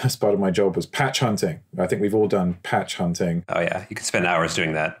like the first part of my job was patch hunting. I think we've all done patch hunting. Oh yeah, you could spend hours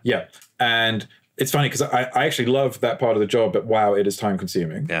doing that. Yeah. And it's funny because I actually love that part of the job, but wow, it is time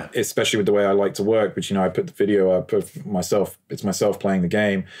consuming. Yeah. Especially with the way I like to work, which, I put the video up of myself, it's myself playing the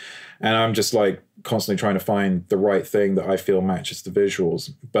game. And I'm just like constantly trying to find the right thing that I feel matches the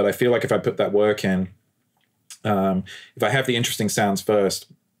visuals. But I feel like if I put that work in, if I have the interesting sounds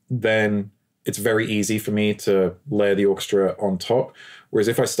first, then it's very easy for me to layer the orchestra on top. Whereas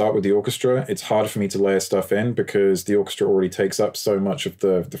if I start with the orchestra, it's harder for me to layer stuff in because the orchestra already takes up so much of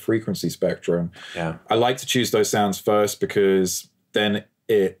the frequency spectrum. Yeah. I like to choose those sounds first because then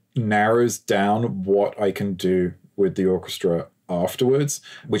it narrows down what I can do with the orchestra afterwards,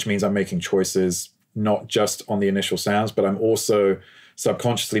 which means I'm making choices not just on the initial sounds, but I'm also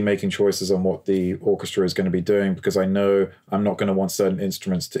subconsciously making choices on what the orchestra is going to be doing, because I know I'm not going to want certain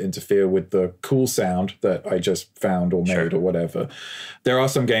instruments to interfere with the cool sound that I just found or made or whatever. There are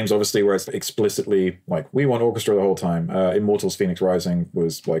some games, obviously, where it's explicitly like, we want orchestra the whole time. Immortals Phoenix Rising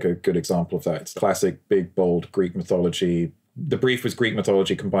was like a good example of that. It's classic, big, bold Greek mythology. The brief was Greek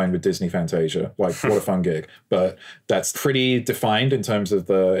mythology combined with Disney Fantasia. Like, what a fun gig! But that's pretty defined in terms of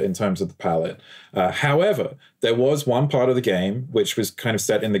the palette. However, there was one part of the game which was kind of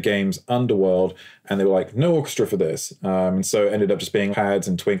set in the game's underworld, and they were like, no orchestra for this. And so it ended up just being pads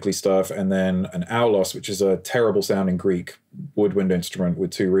and twinkly stuff, and then an aulos, which is a terrible sounding Greek woodwind instrument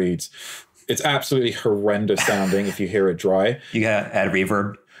with two reeds. It's absolutely horrendous sounding if you hear it dry. You gotta add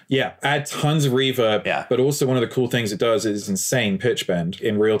reverb. Yeah, add tons of reverb. Yeah. But also one of the cool things it does is insane pitch bend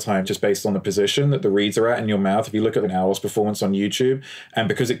in real time, just based on the position that the reeds are at in your mouth. If you look at an owl's performance on YouTube, and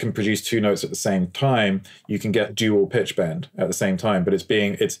because it can produce two notes at the same time, you can get dual pitch bend at the same time. But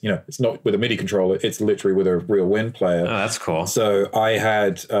it's not with a MIDI controller, it's literally with a real wind player. Oh, that's cool. So I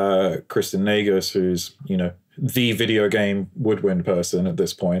had Kristen Nagus, who's, the video game woodwind person at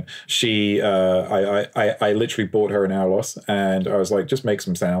this point. I literally bought her an Aulos, and I was like, just make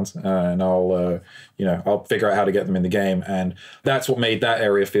some sounds, and I'll figure out how to get them in the game. And that's what made that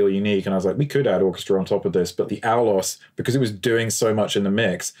area feel unique. And I was like, we could add orchestra on top of this, but the Aulos, because it was doing so much in the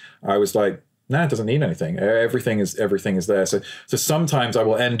mix, I was like, nah, it doesn't need anything. Everything is there. So sometimes I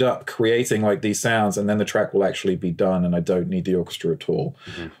will end up creating like these sounds, and then the track will actually be done, and I don't need the orchestra at all.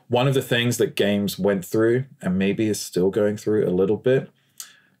 Mm-hmm. One of the things that games went through, and maybe is still going through a little bit,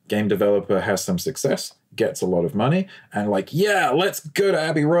 game developer has some success, gets a lot of money, and like, yeah, let's go to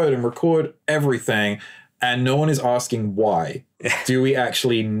Abbey Road and record everything. And no one is asking why. Do we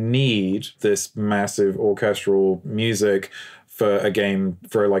actually need this massive orchestral music for a game,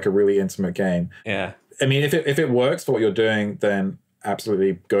 for like a really intimate game? Yeah. I mean, if it works for what you're doing, then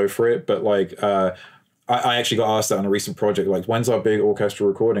absolutely go for it. But like, I actually got asked that on a recent project, like, when's our big orchestra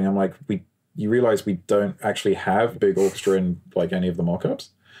recording? I'm like, you realize we don't actually have big orchestra in like any of the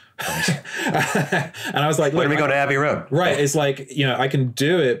mock-ups? And I was like, when are we going to Abbey Road? Right. It's like, I can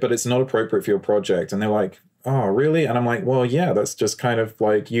do it, but it's not appropriate for your project. And they're like, oh, really? And I'm like, well, yeah, that's just kind of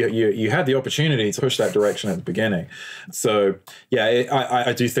like you had the opportunity to push that direction at the beginning. So yeah,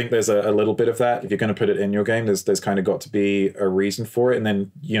 I do think there's a little bit of that. If you're going to put it in your game, there's kind of got to be a reason for it. And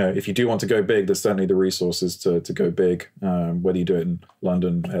then, if you do want to go big, there's certainly the resources to go big, whether you do it in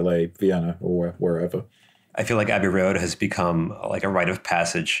London, LA, Vienna, or wherever. I feel like Abbey Road has become like a rite of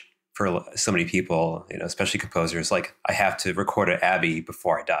passage for so many people, especially composers. Like, I have to record at Abbey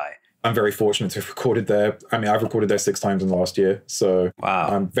before I die. I'm very fortunate to have recorded there. I mean, I've recorded there 6 times in the last year. So wow.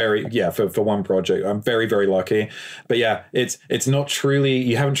 I'm for one project, I'm very, very lucky. But yeah, it's not truly,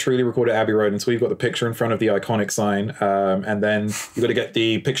 you haven't truly recorded Abbey Road until you've got the picture in front of the iconic sign. And then you've got to get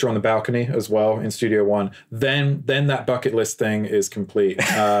the picture on the balcony as well in Studio One. Then that bucket list thing is complete.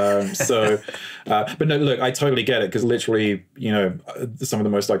 But no, look, I totally get it, because literally, some of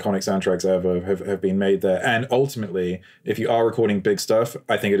the most iconic soundtracks ever have been made there. And ultimately, if you are recording big stuff,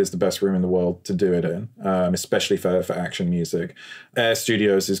 I think it is the best room in the world to do it in, especially for action music. Air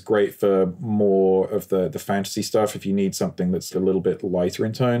Studios is great for more of the fantasy stuff if you need something that's a little bit lighter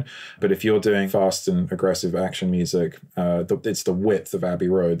in tone. But if you're doing fast and aggressive action music, it's the width of Abbey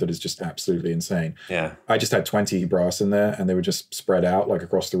Road that is just absolutely insane. Yeah, I just had 20 brass in there, and they were just spread out like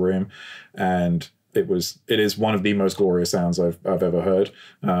across the room, and it is one of the most glorious sounds I've ever heard.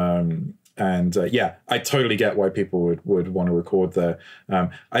 And I totally get why people would want to record there.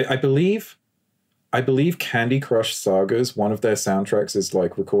 I believe Candy Crush Sagas, one of their soundtracks, is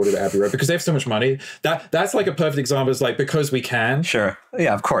like recorded at Abbey Road because they have so much money. That's like a perfect example. It's like, because we can. Sure.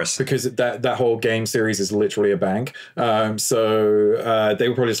 Yeah, of course. Because that whole game series is literally a bank. So they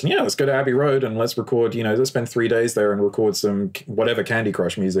were probably just, let's go to Abbey Road and let's record, let's spend 3 days there and record some whatever Candy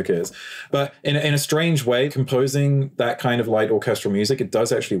Crush music is. But in a strange way, composing that kind of light orchestral music, it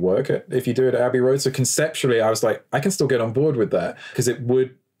does actually work if you do it at Abbey Road. So conceptually, I was like, I can still get on board with that, because it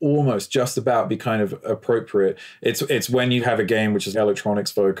would almost just about be kind of appropriate. It's when you have a game which is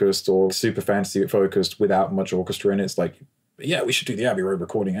electronics focused or super fantasy focused without much orchestra in it, it's like, yeah, we should do the Abbey Road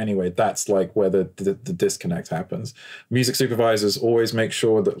recording anyway. That's like where the disconnect happens. Music supervisors always make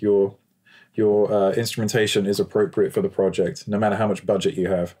sure that your instrumentation is appropriate for the project, no matter how much budget you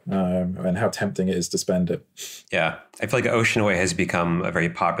have, and how tempting it is to spend it. Yeah, I feel like Ocean Way has become a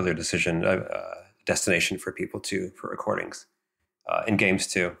very popular destination for people for recordings. In games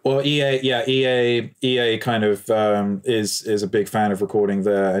too. Well, EA kind of is a big fan of recording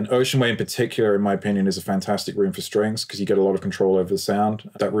there, and Ocean Way in particular, in my opinion, is a fantastic room for strings, because you get a lot of control over the sound.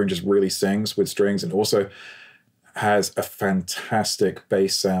 That room just really sings with strings, and also has a fantastic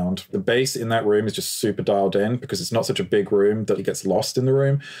bass sound. The bass in that room is just super dialed in, because it's not such a big room that it gets lost in the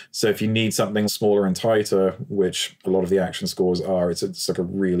room. So if you need something smaller and tighter, which a lot of the action scores are, it's like a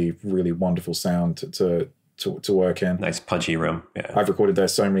really, really wonderful sound to work in. Nice punchy room. Yeah, I've recorded there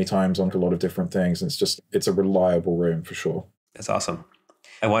so many times on a lot of different things, and it's a reliable room for sure. That's awesome.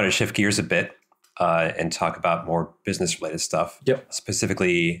 I wanted to shift gears a bit and talk about more business related stuff. Yep.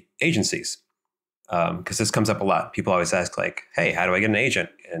 Specifically agencies, because this comes up a lot. People always ask, like, hey, how do I get an agent?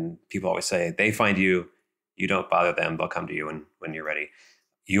 And people always say they find you, you don't bother them, they'll come to you when you're ready.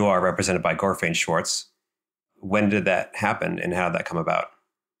 You are represented by Gorfain Schwartz. When did that happen, and how did that come about?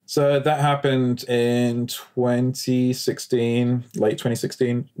 So that happened in 2016, late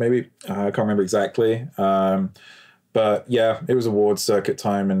 2016, maybe. I can't remember exactly. But yeah, it was awards circuit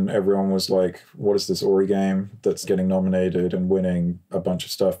time, and everyone was like, what is this Ori game that's getting nominated and winning a bunch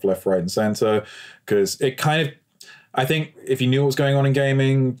of stuff left, right, and center? Because it kind of, I think if you knew what was going on in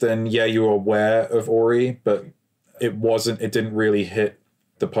gaming, then yeah, you were aware of Ori, but it didn't really hit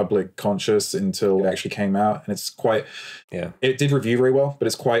the public conscious until it actually came out. And it's quite, it did review very well, but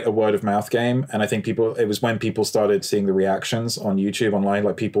it's quite a word of mouth game. And I think it was when people started seeing the reactions on YouTube online,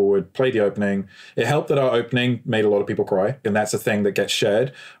 like people would play the opening. It helped that our opening made a lot of people cry. And that's a thing that gets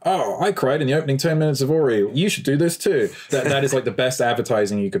shared. Oh, I cried in the opening 10 minutes of Ori. You should do this too. That is like the best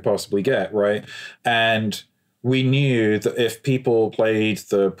advertising you could possibly get, right? And we knew that if people played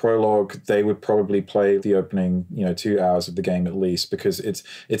the prologue, they would probably play the opening, 2 hours of the game at least, because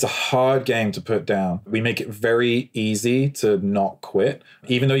it's a hard game to put down. We make it very easy to not quit.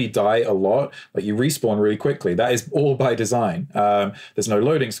 Even though you die a lot, like you respawn really quickly. That is all by design. There's no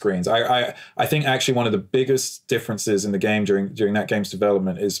loading screens. I think actually one of the biggest differences in the game during that game's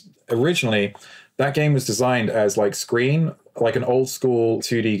development is originally that game was designed as like an old school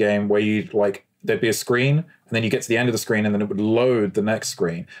 2D game where there'd be a screen, and then you get to the end of the screen, and then it would load the next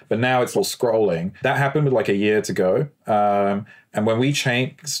screen. But now it's all scrolling. That happened with like a year to go. And when we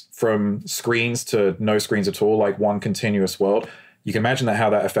changed from screens to no screens at all, like one continuous world, you can imagine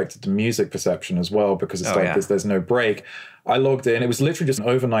how that affected the music perception as well, because it's there's no break. I logged in. It was literally just an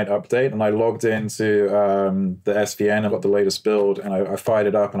overnight update, and I logged into the SVN. I got the latest build, and I fired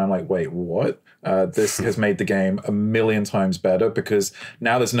it up, and I'm like, wait, what? This has made the game a million times better because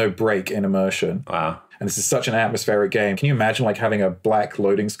now there's no break in immersion. Wow. And this is such an atmospheric game. Can you imagine like having a black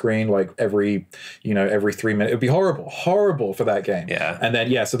loading screen like every 3 minutes? It'd be horrible for that game. Yeah. And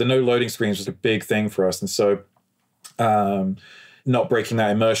then, so the no loading screens was a big thing for us. And so not breaking that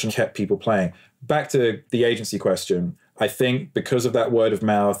immersion kept people playing. Back to the agency question. I think because of that word of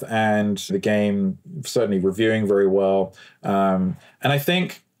mouth and the game certainly reviewing very well, and I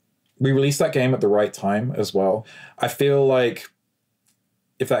think we released that game at the right time as well. I feel like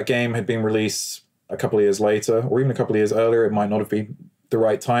if that game had been released a couple of years later, or even a couple of years earlier, it might not have been the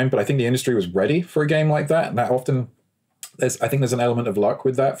right time. But I think the industry was ready for a game like that. And that often, I think there's an element of luck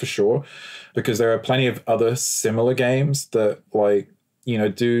with that for sure, because there are plenty of other similar games that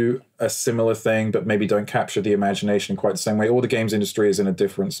do a similar thing, but maybe don't capture the imagination quite the same way. All the games industry is in a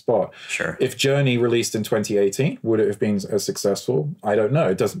different spot. Sure. If Journey released in 2018, would it have been as successful? I don't know.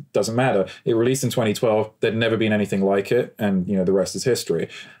 It doesn't matter. It released in 2012. There'd never been anything like it. And, the rest is history.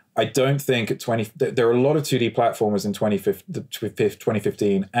 I don't think there are a lot of 2D platformers in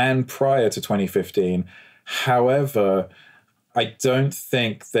 2015 and prior to 2015. However, I don't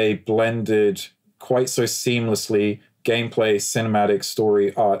think they blended quite so seamlessly gameplay, cinematic,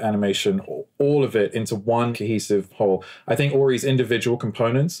 story, art, animation, all of it into one cohesive whole. I think Ori's individual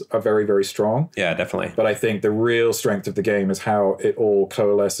components are very, very strong. Yeah, definitely. But I think the real strength of the game is how it all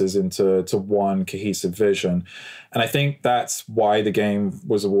coalesces into one cohesive vision. And I think that's why the game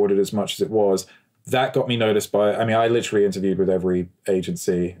was awarded as much as it was. That got me noticed I literally interviewed with every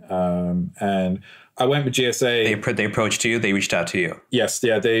agency, and I went with GSA. They approached you, they reached out to you. Yes,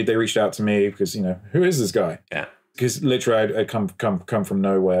 yeah, they reached out to me because, who is this guy? Yeah. Because literally I'd come from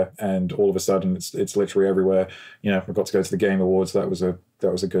nowhere, and all of a sudden it's literally everywhere. I got to go to the Game Awards. That was a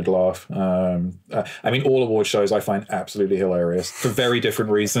good laugh. All award shows I find absolutely hilarious for very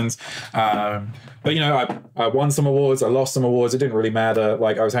different reasons. But I won some awards, I lost some awards. It didn't really matter.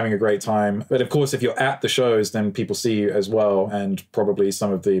 Like, I was having a great time. But of course, if you're at the shows, then people see you as well, and probably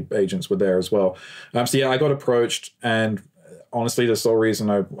some of the agents were there as well. I got approached, and honestly, the sole reason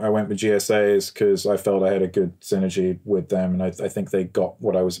I went with GSA is because I felt I had a good synergy with them, and I think they got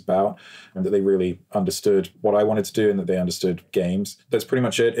what I was about, and that they really understood what I wanted to do, and that they understood games. That's pretty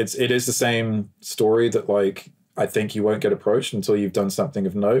much it. It is the same story that I think you won't get approached until you've done something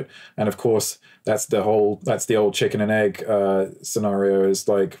of note. And of course, that's the old chicken and egg scenario. Is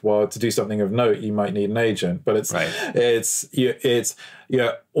like, well, to do something of note, you might need an agent. But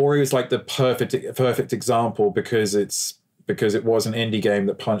Ori was like the perfect example because it was an indie game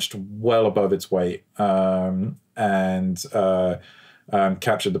that punched well above its weight and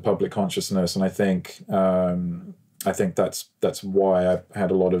captured the public consciousness. And I think that's why I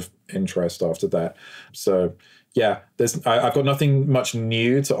had a lot of interest after that. So yeah, I've got nothing much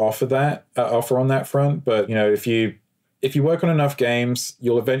new to offer on that front. But if you work on enough games,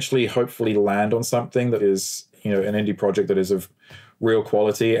 you'll eventually hopefully land on something that is an indie project that is of real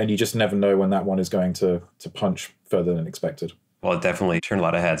quality, and you just never know when that one is going to punch further than expected. Well, it definitely turned a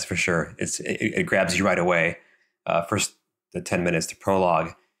lot of heads for sure. It grabs you right away. First, the 10 minutes to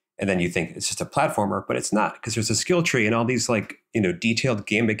prologue, and then you think it's just a platformer, but it's not, because there's a skill tree and all these detailed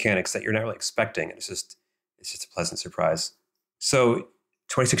game mechanics that you're not really expecting. And it's just a pleasant surprise. So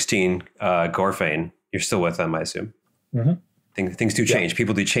 2016, Gorfane, you're still with them, I assume. Mm-hmm. Things do change.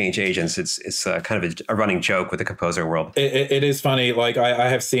 People do change agents. It's kind of a running joke with the composer world. It is funny. Like I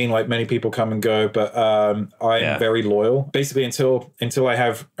have seen like many people come and go, but I'm very loyal. Basically, until I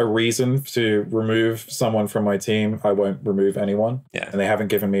have a reason to remove someone from my team, I won't remove anyone. Yeah. And they haven't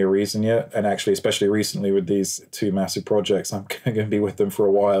given me a reason yet. And actually, especially recently with these two massive projects, I'm going to be with them for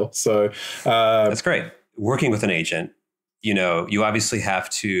a while. So that's great. Working with an agent, you obviously have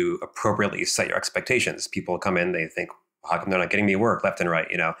to appropriately set your expectations. People come in, they think, how come they're not getting me work left and right?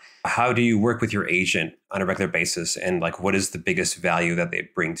 How do you work with your agent on a regular basis? And like, what is the biggest value that they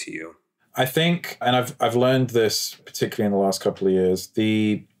bring to you? I think, and I've learned this particularly in the last couple of years,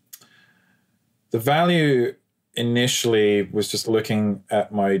 the value initially was just looking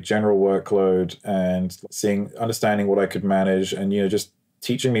at my general workload and understanding what I could manage and, just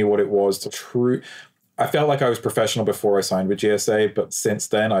teaching me what it was to I felt like I was professional before I signed with GSA, but since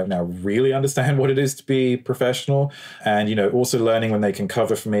then I now really understand what it is to be professional, and also learning when they can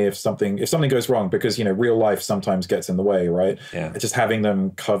cover for me if something goes wrong, because real life sometimes gets in the way, right? Yeah. Just having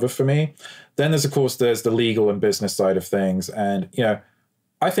them cover for me. Then there's the legal and business side of things, and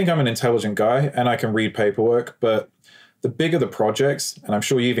I think I'm an intelligent guy and I can read paperwork, but the bigger the projects, and I'm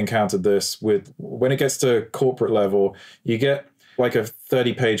sure you've encountered this when it gets to corporate level, you get like a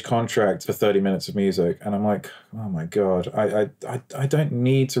 30-page contract for 30 minutes of music. And I'm like, oh my God, I don't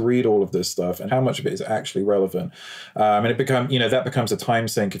need to read all of this stuff. And how much of it is actually relevant? And that becomes a time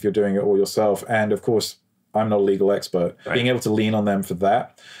sink if you're doing it all yourself. And of course, I'm not a legal expert. Right. Being able to lean on them for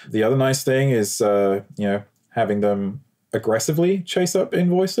that. The other nice thing is, having them aggressively chase up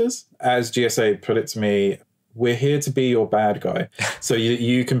invoices. As GSA put it to me, we're here to be your bad guy. So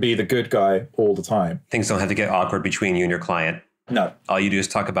you can be the good guy all the time. Things don't have to get awkward between you and your client. No. All you do is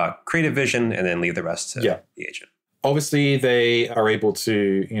talk about creative vision and then leave the rest to the agent. Obviously, they are able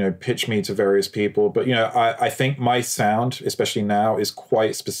to, pitch me to various people. But, I think my sound, especially now, is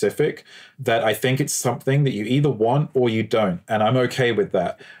quite specific, that I think it's something that you either want or you don't. And I'm okay with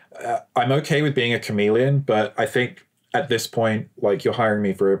that. I'm okay with being a chameleon, but I think at this point, like, you're hiring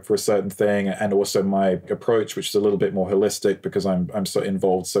me for a certain thing, and also my approach, which is a little bit more holistic because I'm so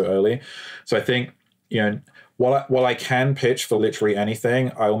involved so early. So I think, while I can pitch for literally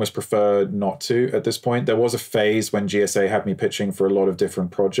anything, I almost prefer not to at this point. There was a phase when GSA had me pitching for a lot of different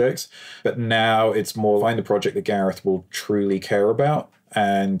projects, but now it's more find the project that Gareth will truly care about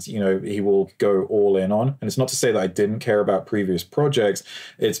and, he will go all in on. And it's not to say that I didn't care about previous projects.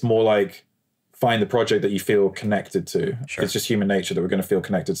 It's more like find the project that you feel connected to. Sure. It's just human nature that we're going to feel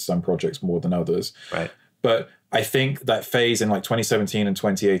connected to some projects more than others. Right. But I think that phase in like 2017 and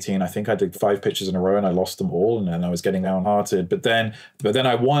 2018, I think I did 5 pitches in a row and I lost them all, and then I was getting downhearted. But then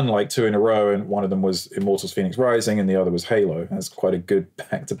I won like 2 in a row, and one of them was Immortals Phoenix Rising and the other was Halo. That's quite a good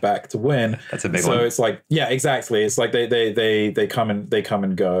back-to-back to win. That's a big one. So it's like, yeah, exactly. It's like they come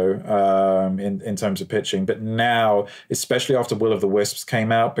and go in terms of pitching. But now, especially after Will of the Wisps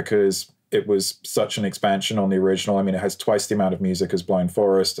came out, because it was such an expansion on the original. I mean, it has twice the amount of music as Blind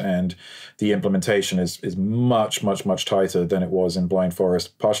Forest, and the implementation is much, much, much tighter than it was in Blind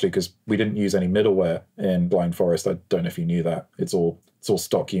Forest, partially because we didn't use any middleware in Blind Forest. I don't know if you knew that. It's all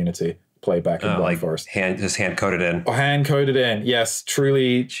stock Unity playback in Blind Forest. Hand coded in. Oh, hand coded in. Yes,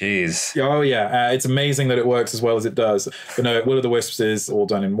 truly. Jeez. Oh, yeah. It's amazing that it works as well as it does. But no, Will of the Wisps is all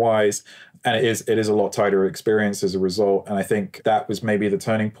done in Wise. And it is a lot tighter experience as a result. And I think that was maybe the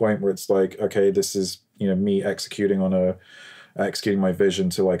turning point where it's like, okay, this is, me executing my vision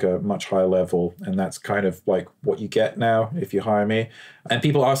to like a much higher level. And that's kind of like what you get now if you hire me. And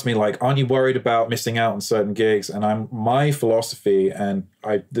people ask me like, aren't you worried about missing out on certain gigs? And my philosophy, and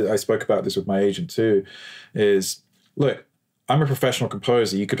I spoke about this with my agent too, is look, I'm a professional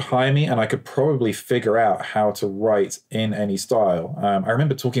composer. You could hire me and I could probably figure out how to write in any style. I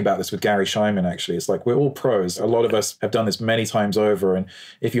remember talking about this with Gary Scheinman, actually. It's like, we're all pros. A lot of us have done this many times over. And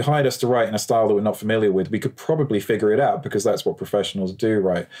if you hired us to write in a style that we're not familiar with, we could probably figure it out, because that's what professionals do,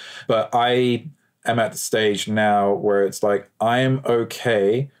 right? But I am at the stage now where it's like, I am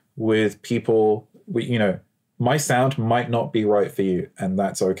okay with people, my sound might not be right for you, and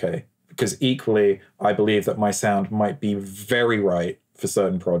that's okay. Because equally, I believe that my sound might be very right for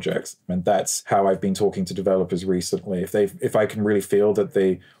certain projects. And that's how I've been talking to developers recently. If I can really feel that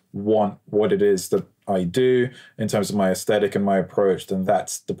they want what it is that I do in terms of my aesthetic and my approach, then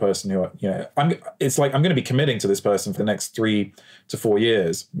that's the person who, it's like I'm going to be committing to this person for the next 3 to 4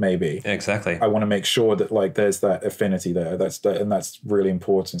 years, maybe. Exactly. I want to make sure that like there's that affinity there. And that's really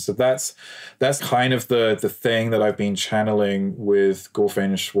important. So that's kind of the thing that I've been channeling with Gorfain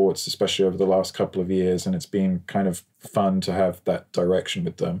and Schwartz, especially over the last couple of years. And it's been kind of fun to have that direction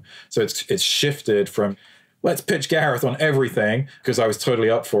with them. So it's shifted from let's pitch Gareth on everything, because I was totally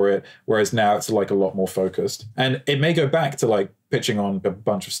up for it. Whereas now it's like a lot more focused. And it may go back to like pitching on a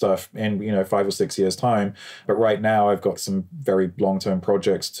bunch of stuff in, 5 or 6 years time. But right now I've got some very long-term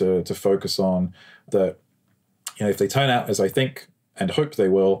projects to focus on that, if they turn out as I think and hope they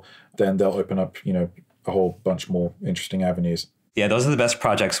will, then they'll open up, a whole bunch more interesting avenues. Yeah, those are the best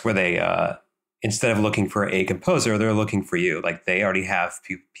projects where they, instead of looking for a composer, they're looking for you. Like they already have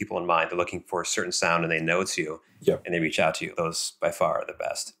people in mind. They're looking for a certain sound and they know it's you. Yep. And they reach out to you. Those by far are the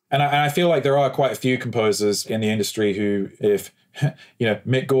best. And I feel like there are quite a few composers in the industry who, if,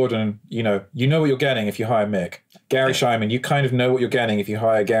 Mick Gordon, you know what you're getting if you hire Mick. Gary Scheinman, you kind of know what you're getting if you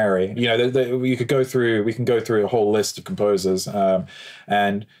hire Gary. We can go through a whole list of composers.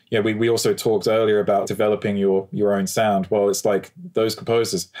 And we also talked earlier about developing your own sound. Well, it's like those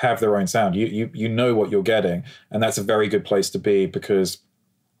composers have their own sound. You know what you're getting. And that's a very good place to be, because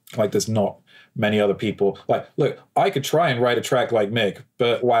like there's not many other people. Like, look, I could try and write a track like Mick,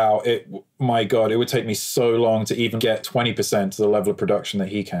 but wow, my God, it would take me so long to even get 20% to the level of production that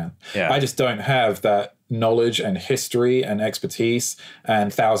he can. Yeah. I just don't have that knowledge and history and expertise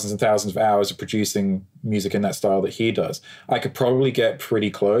and thousands of hours of producing music in that style that he does. I could probably get pretty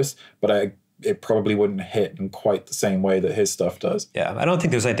close, but it probably wouldn't hit in quite the same way that his stuff does. Yeah, I don't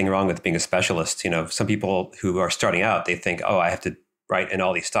think there's anything wrong with being a specialist. Some people who are starting out, they think, oh, I have to write in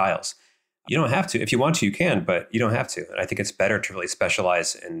all these styles. You don't have to. If you want to, you can, but you don't have to. And I think it's better to really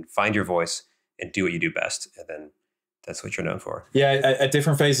specialize and find your voice and do what you do best. And then that's what you're known for. Yeah, at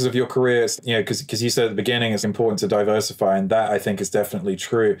different phases of your career, because you said at the beginning it's important to diversify, and that I think is definitely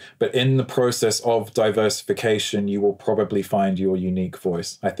true. But in the process of diversification, you will probably find your unique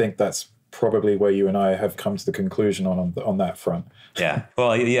voice. I think that's probably where you and I have come to the conclusion on that front. Yeah.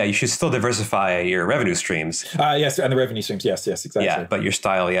 Well, yeah, you should still diversify your revenue streams. Yes, and the revenue streams. Yes, exactly. Yeah, but your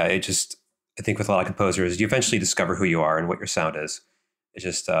style, I think with a lot of composers, you eventually discover who you are and what your sound is. It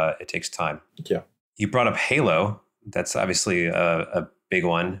just, it takes time. Yeah. You brought up Halo. That's obviously a big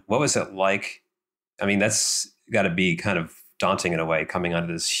one. What was it like? I mean, that's got to be kind of daunting in a way, coming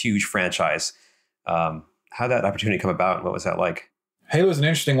onto this huge franchise. How did that opportunity come about, and what was that like? Halo is an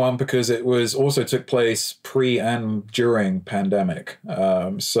interesting one because it also took place pre and during pandemic.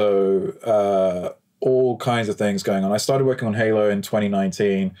 So all kinds of things going on. I started working on Halo in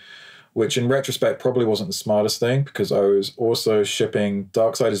 2019, which in retrospect probably wasn't the smartest thing, because I was also shipping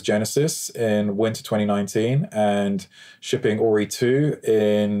Darksiders Genesis in winter 2019 and shipping Ori 2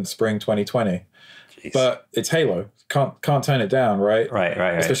 in spring 2020. Jeez. But it's Halo. Can't turn it down, right? Right.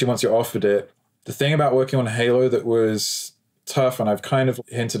 Especially once you're offered it. The thing about working on Halo that was tough, and I've kind of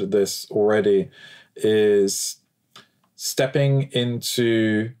hinted at this already, is stepping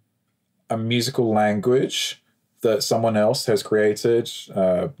into a musical language that someone else has created.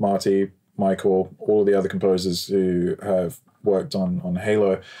 Marty, Michael, all of the other composers who have worked on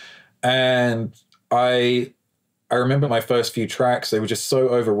Halo. And I remember my first few tracks, they were just so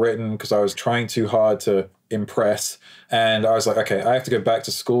overwritten because I was trying too hard to impress. And I was like, okay, I have to go back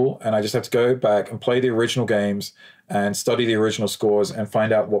to school, and I just have to go back and play the original games and study the original scores and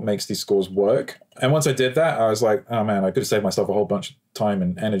find out what makes these scores work. And once I did that, I was like, oh man, I could have saved myself a whole bunch of time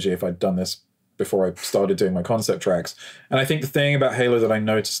and energy if I'd done this before I started doing my concept tracks. And I think the thing about Halo that I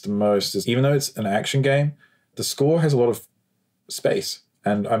noticed the most is, even though it's an action game, the score has a lot of space.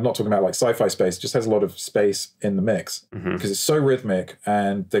 And I'm not talking about like sci-fi space, it just has a lot of space in the mix, because it's so rhythmic,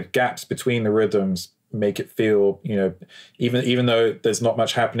 and the gaps between the rhythms make it feel, even though there's not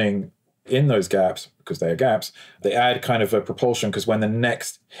much happening in those gaps, because they are gaps, they add kind of a propulsion, because when the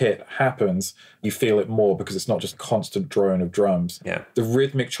next hit happens, you feel it more, because it's not just a constant drone of drums. Yeah. The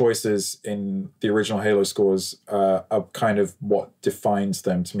rhythmic choices in the original Halo scores are kind of what defines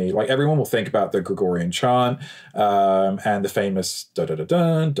them to me. Like, everyone will think about the Gregorian chant and the famous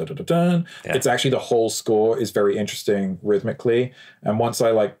da-da-da-dun, da-da-da-dun. Yeah. It's actually, the whole score is very interesting rhythmically. And once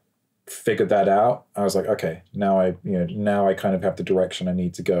I figured that out, I was like, okay, now I kind of have the direction I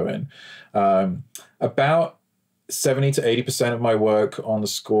need to go in. About 70 to 80% of my work on the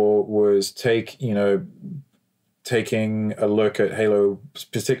score was taking a look at Halo,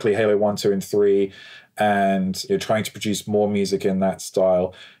 particularly Halo 1, 2, and 3, and trying to produce more music in that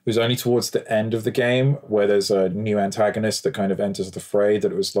style. It was only towards the end of the game, where there's a new antagonist that kind of enters the fray,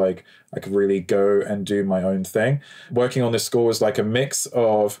 that it was like I could really go and do my own thing. Working on this score was like a mix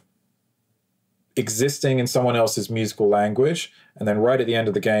of existing in someone else's musical language. And then right at the end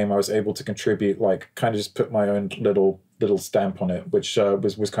of the game, I was able to contribute, like kind of just put my own little stamp on it, which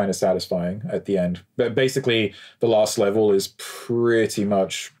was kind of satisfying at the end. But basically, the last level is pretty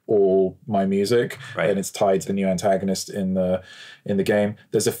much all my music, and it's tied to the new antagonist in the game.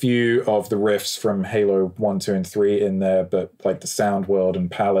 There's a few of the riffs from Halo 1, 2, and 3 in there, but like the sound world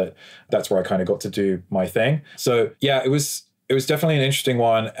and palette, that's where I kind of got to do my thing. So yeah, it was definitely an interesting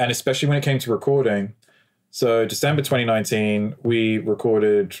one, and especially when it came to recording. So December 2019, we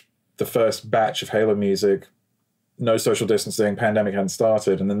recorded the first batch of Halo music. No social distancing, pandemic hadn't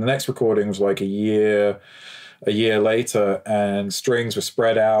started. And then the next recording was like a year later, and strings were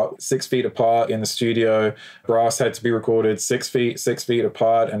spread out 6 feet apart in the studio. Brass had to be recorded 6 feet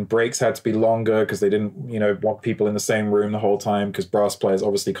apart, and breaks had to be longer because they didn't, want people in the same room the whole time, because brass players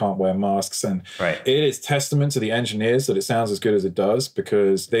obviously can't wear masks. And it is testament to the engineers that it sounds as good as it does,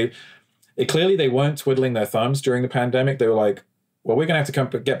 because clearly they weren't twiddling their thumbs during the pandemic. They were like, well, we're going to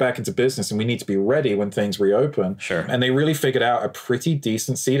have to get back into business, and we need to be ready when things reopen. Sure. And they really figured out a pretty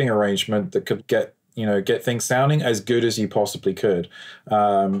decent seating arrangement that could get things sounding as good as you possibly could.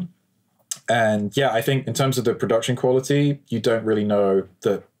 And yeah, I think in terms of the production quality, you don't really know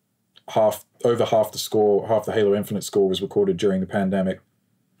that over half the Halo Infinite score was recorded during the pandemic.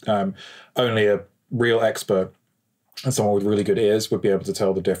 Only a real expert and someone with really good ears would be able to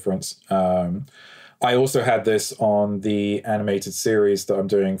tell the difference. I also had this on the animated series that I'm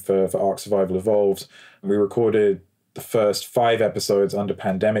doing for Ark Survival Evolved. We recorded the first 5 episodes under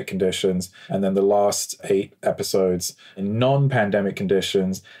pandemic conditions, and then the last 8 episodes in non-pandemic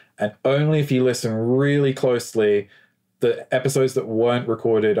conditions. And only if you listen really closely, the episodes that weren't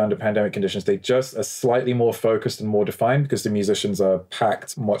recorded under pandemic conditions, they just are slightly more focused and more defined, because the musicians are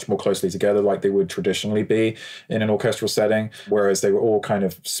packed much more closely together like they would traditionally be in an orchestral setting, whereas they were all kind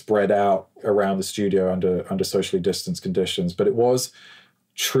of spread out around the studio under socially distanced conditions. But it was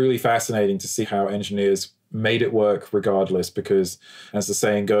truly fascinating to see how engineers made it work regardless, because as the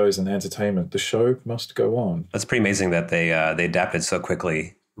saying goes in entertainment, the show must go on. That's pretty amazing that they adapted so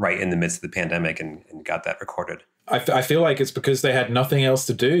quickly right in the midst of the pandemic and got that recorded. I feel like it's because they had nothing else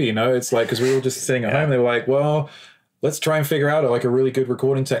to do, It's like, because we were just sitting at home, they were like, well, let's try and figure out like a really good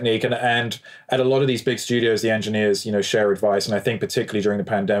recording technique. And at a lot of these big studios, the engineers, share advice. And I think particularly during the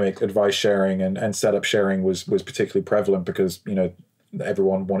pandemic, advice sharing and setup sharing was particularly prevalent, because,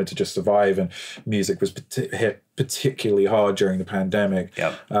 everyone wanted to just survive, and music was hit particularly hard during the pandemic.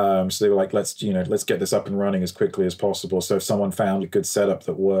 So they were like, let's get this up and running as quickly as possible. So if someone found a good setup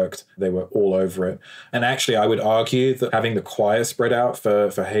that worked, they were all over it. And actually, I would argue that having the choir spread out for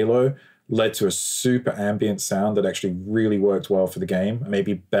Halo led to a super ambient sound that actually really worked well for the game,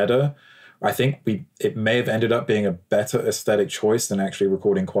 maybe better. I think it may have ended up being a better aesthetic choice than actually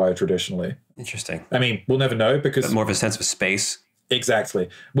recording choir traditionally. Interesting. I mean, we'll never know, because but more of a sense of space. Exactly.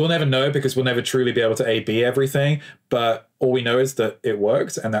 We'll never know, because we'll never truly be able to A/B everything. But all we know is that it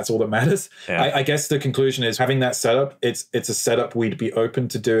worked, and that's all that matters. Yeah. I guess the conclusion is, having that setup, it's a setup we'd be open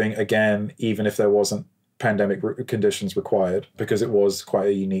to doing again, even if there wasn't pandemic conditions required, because it was quite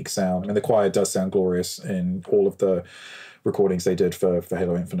a unique sound. And the choir does sound glorious in all of the recordings they did for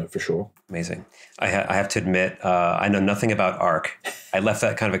Halo Infinite, for sure. Amazing. I have to admit, I know nothing about Ark. I left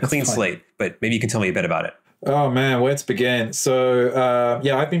that kind of a clean slate, but maybe you can tell me a bit about it. Oh man, where to begin? So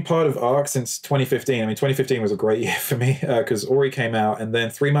I've been part of Ark since 2015. I mean, 2015 was a great year for me, because Ori came out, and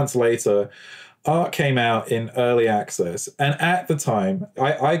then 3 months later, Ark came out in early access. And at the time,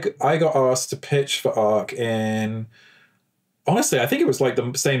 I got asked to pitch for Ark in, honestly, I think it was like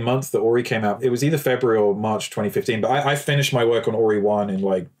the same month that Ori came out. It was either February or March 2015. But I finished my work on Ori 1 in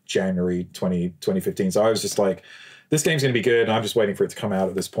like January 2015. So I was just like, this game's going to be good, and I'm just waiting for it to come out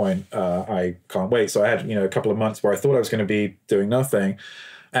at this point. I can't wait. So I had, a couple of months where I thought I was going to be doing nothing.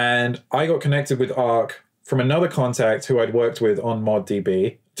 And I got connected with Ark from another contact who I'd worked with on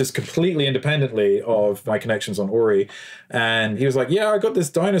ModDB, just completely independently of my connections on Ori. And he was like, yeah, I got this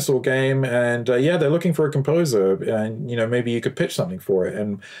dinosaur game, and they're looking for a composer, and, maybe you could pitch something for it.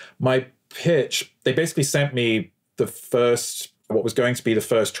 And my pitch, they basically sent me what was going to be the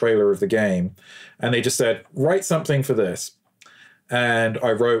first trailer of the game. And they just said, write something for this. And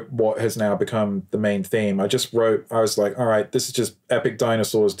I wrote what has now become the main theme. I was like, all right, this is just epic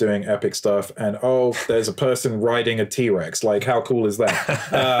dinosaurs doing epic stuff. And there's a person riding a T-Rex. Like, how cool is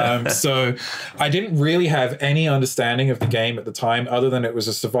that? So I didn't really have any understanding of the game at the time, other than it was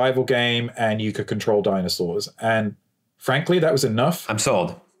a survival game and you could control dinosaurs. And frankly, that was enough. I'm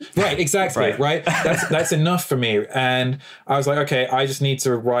sold. Right, exactly, right? That's enough for me. And I was like, okay, I just need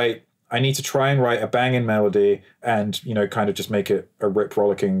to write I need to try and write a banging melody and, you know, kind of just make it a rip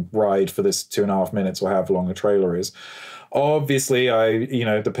rollicking ride for this 2.5 minutes or however long the trailer is. Obviously,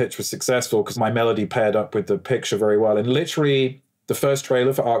 the pitch was successful because my melody paired up with the picture very well. And literally, the first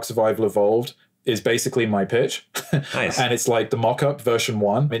trailer for Ark Survival Evolved is basically my pitch. Nice. And it's like the mock-up version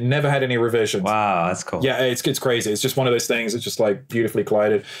 1. It never had any revisions. Wow, that's cool. Yeah, it's crazy. It's just one of those things that's just like beautifully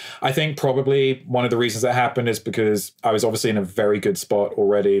collided. I think probably one of the reasons that happened is because I was obviously in a very good spot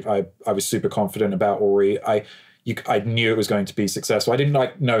already. I was super confident about Ori. I knew it was going to be successful. I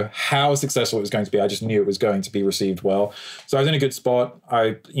didn't know how successful it was going to be. I just knew it was going to be received well. So I was in a good spot.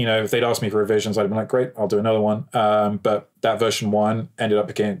 If they'd asked me for revisions, I'd have been like, great, I'll do another one. But that version 1 ended up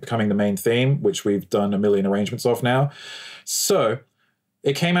becoming the main theme, which we've done a million arrangements of now. So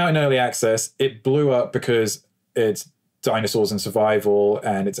it came out in early access. It blew up because it's dinosaurs and survival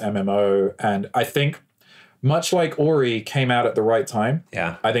and it's MMO. And I think much like Ori came out at the right time,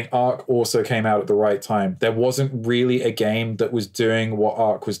 yeah, I think Ark also came out at the right time. There wasn't really a game that was doing what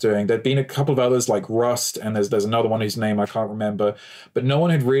Ark was doing. There'd been a couple of others like Rust, and there's another one whose name I can't remember, but no one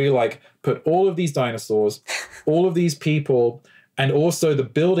had really like put all of these dinosaurs, all of these people, and also the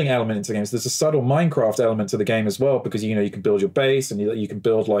building element into games. There's a subtle Minecraft element to the game as well, because you can build your base and you can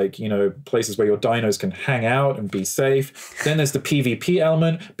build places where your dinos can hang out and be safe. Then there's the PvP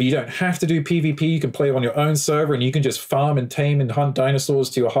element, but you don't have to do PvP. You can play it on your own server and you can just farm and tame and hunt dinosaurs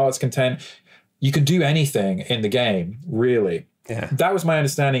to your heart's content. You can do anything in the game, really. Yeah. That was my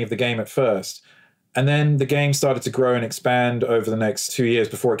understanding of the game at first. And then the game started to grow and expand over the next 2 years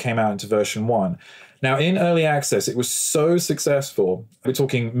before it came out into version 1. Now, in early access, it was so successful. We're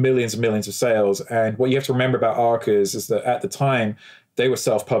talking millions and millions of sales. And what you have to remember about Ark is that at the time, they were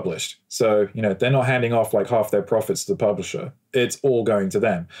self-published. So, they're not handing off like half their profits to the publisher. It's all going to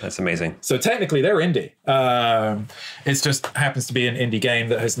them. That's amazing. So technically, they're indie. It just happens to be an indie game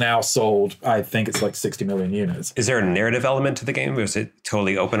that has now sold, I think it's like 60 million units. Is there a narrative element to the game, or is it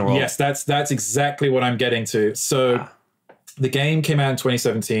totally open world? Yes, that's exactly what I'm getting to. So the game came out in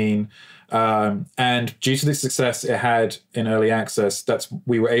 2017. And due to the success it had in early access,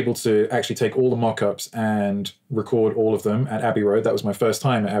 we were able to actually take all the mock-ups and record all of them at Abbey Road. That was my first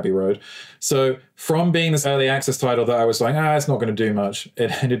time at Abbey Road. So from being this early access title that I was like, it's not going to do much,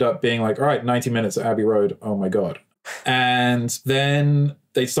 it ended up being like, all right, 90 minutes at Abbey Road. Oh my God. And then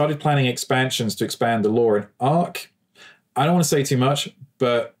they started planning expansions to expand the lore. And Ark, I don't want to say too much,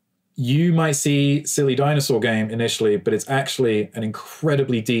 but you might see Silly Dinosaur Game initially, but it's actually an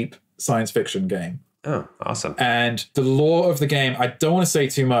incredibly deep science fiction game. Oh, awesome. And the lore of the game, I don't want to say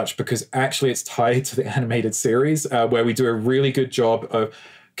too much because actually it's tied to the animated series where we do a really good job of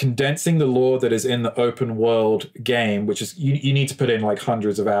condensing the lore that is in the open world game, which is you need to put in like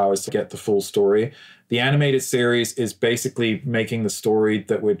hundreds of hours to get the full story. The animated series is basically making the story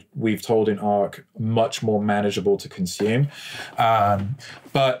that we've told in Ark much more manageable to consume.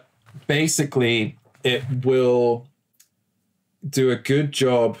 But basically it will do a good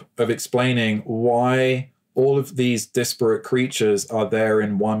job of explaining why all of these disparate creatures are there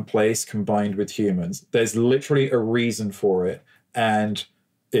in one place combined with humans. There's literally a reason for it. And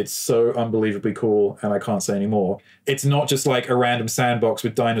it's so unbelievably cool, and I can't say any more. It's not just like a random sandbox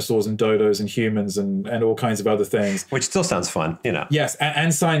with dinosaurs and dodos and humans and all kinds of other things. Which still sounds fun, Yes,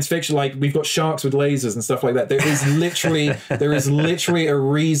 and science fiction, like we've got sharks with lasers and stuff like that. There is literally a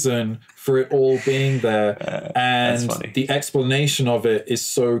reason for it all being there. And the explanation of it is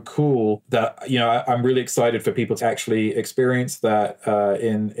so cool that, I'm really excited for people to actually experience that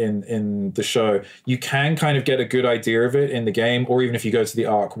in the show. You can kind of get a good idea of it in the game, or even if you go to the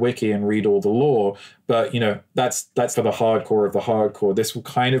Ark wiki and read all the lore. But, that's for the hardcore of the hardcore. This will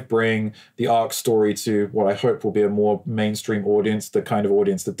kind of bring the Ark story to what I hope will be a more mainstream audience, the kind of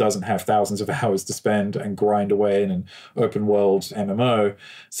audience that doesn't have thousands of hours to spend and grind away in an open world MMO.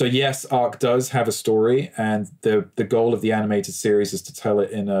 So yes, Ark does have a story, and the goal of the animated series is to tell it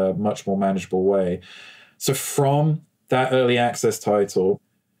in a much more manageable way. So from that early access title,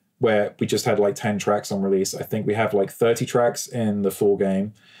 where we just had like 10 tracks on release, I think we have like 30 tracks in the full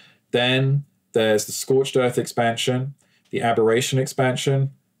game. Then there's the Scorched Earth expansion, the Aberration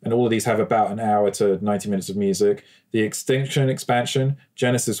expansion, and all of these have about an hour to 90 minutes of music. The Extinction expansion,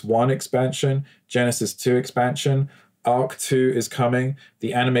 Genesis 1 expansion, Genesis 2 expansion, Ark 2 is coming,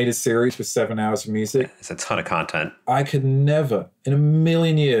 the animated series with 7 hours of music. It's a ton of content. I could never in a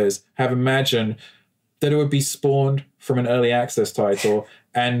million years have imagined that it would be spawned from an early access title.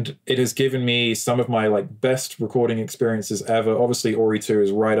 And it has given me some of my best recording experiences ever. Obviously, Ori 2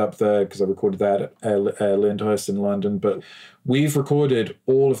 is right up there because I recorded that at Lyndhurst in London. But we've recorded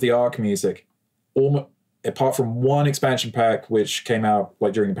all of the Ark music apart from one expansion pack, which came out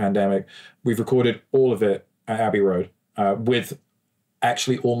like during the pandemic, we've recorded all of it at Abbey Road with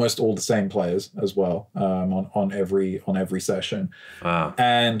actually almost all the same players as well on every session. Wow.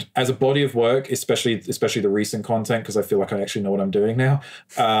 And as a body of work, especially the recent content, because I feel like I actually know what I'm doing now,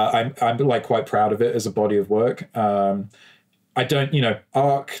 I'm like quite proud of it as a body of work. I don't,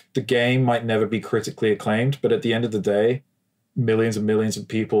 Ark, the game, might never be critically acclaimed, but at the end of the day, millions and millions of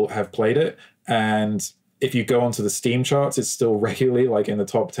people have played it. And if you go onto the Steam charts, it's still regularly like in the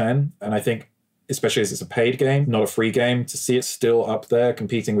top 10. And I think, especially as it's a paid game, not a free game, to see it still up there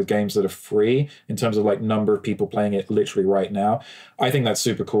competing with games that are free in terms of like number of people playing it literally right now, I think that's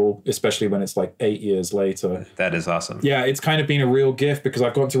super cool, especially when it's like 8 years later. That is awesome. Yeah, it's kind of been a real gift because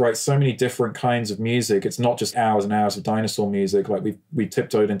I've gotten to write so many different kinds of music. It's not just hours and hours of dinosaur music. Like we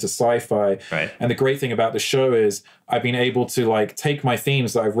tiptoed into sci-fi. Right. And the great thing about the show is I've been able to like take my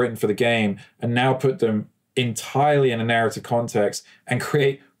themes that I've written for the game and now put them entirely in a narrative context and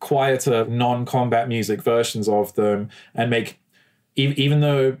create quieter non-combat music versions of them, and make, even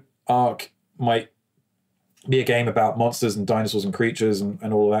though Ark might be a game about monsters and dinosaurs and creatures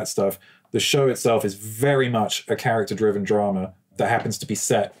and all of that stuff, the show itself is very much a character-driven drama that happens to be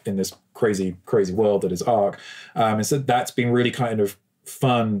set in this crazy world that is Ark. And so that's been really kind of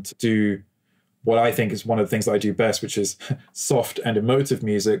fun to do what I think is one of the things that I do best, which is soft and emotive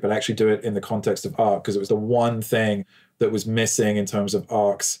music, but actually do it in the context of Ark, because it was the one thing that was missing in terms of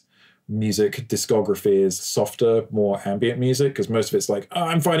Ark's music discography is softer, more ambient music, because most of it's like, oh,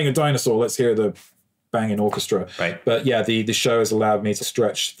 I'm fighting a dinosaur, let's hear the banging orchestra. Right. But yeah, the show has allowed me to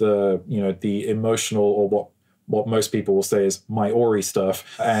stretch the emotional, or what most people will say is my Ori stuff,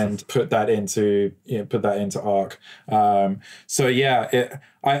 and put that into Ark. So yeah,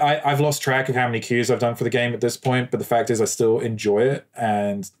 I've lost track of how many cues I've done for the game at this point, but the fact is I still enjoy it,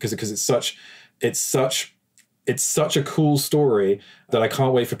 and because it's such a cool story that I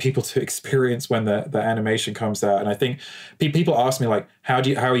can't wait for people to experience when the animation comes out. And I think people ask me like, how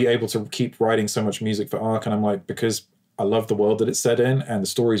are you able to keep writing so much music for Ark? And I'm like, because I love the world that it's set in, and the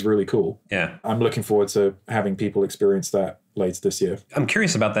story's really cool. Yeah. I'm looking forward to having people experience that later this year. I'm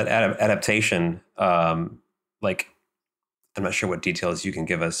curious about that adaptation. Like, I'm not sure what details you can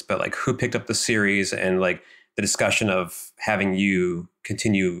give us, but like who picked up the series, and like the discussion of having you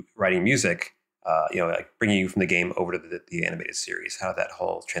continue writing music, like bringing you from the game over to the animated series. How did that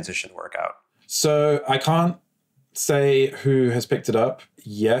whole transition work out? So I can't say who has picked it up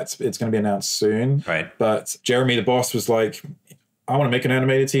yet. It's going to be announced soon. Right. But Jeremy, the boss, was like, I want to make an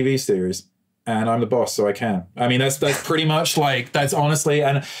animated TV series. And I'm the boss, so I can. I mean, that's pretty much like, that's honestly,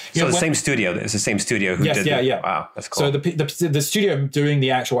 and so the same studio. It's the same studio who did it. Yeah. Wow, that's cool. So the studio doing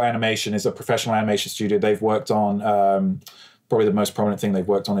the actual animation is a professional animation studio. They've worked on probably the most prominent thing they've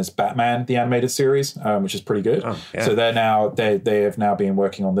worked on is Batman, the animated series, which is pretty good. Oh, yeah. So they have now been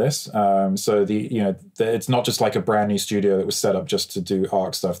working on this. So it's not just like a brand new studio that was set up just to do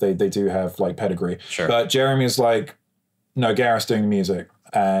Ark stuff. They do have like pedigree. Sure. But Jeremy is like, no, Gareth's doing the music,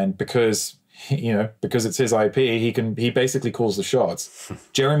 and because it's his IP, he basically calls the shots.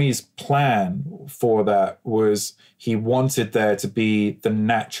 Jeremy's plan for that was he wanted there to be the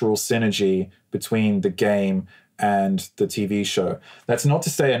natural synergy between the game and the TV show. That's not to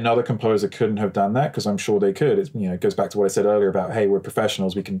say another composer couldn't have done that, because I'm sure they could. It goes back to what I said earlier about, hey, we're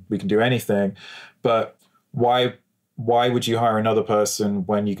professionals, we can do anything. But why would you hire another person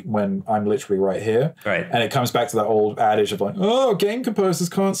when I'm literally right here? Right. And it comes back to that old adage of like, oh, game composers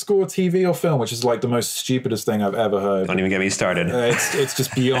can't score TV or film, which is like the most stupidest thing I've ever heard. Don't even get me started. It's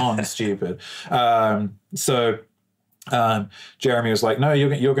just beyond stupid. Jeremy was like, no,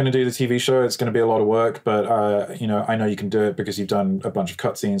 you're going to do the TV show. It's going to be a lot of work, but I know you can do it because you've done a bunch of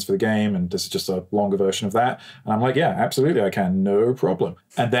cutscenes for the game, and this is just a longer version of that. And I'm like, yeah, absolutely, I can, no problem.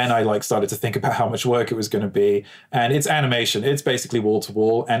 And then I started to think about how much work it was going to be, and it's animation. It's basically wall to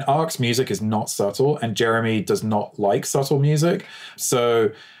wall, and Ark's music is not subtle, and Jeremy does not like subtle music,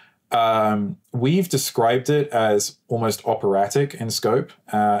 so. We've described it as almost operatic in scope.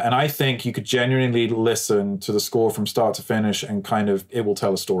 And I think you could genuinely listen to the score from start to finish and it will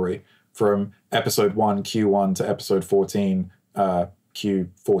tell a story from episode 1, Q1 to episode 14,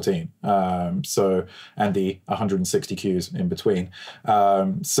 Q14. And the 160 Qs in between.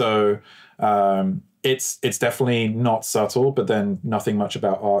 It's definitely not subtle, but then nothing much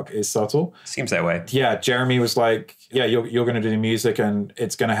about Ark is subtle. Seems that way. Yeah, Jeremy was like, yeah, you're going to do the music, and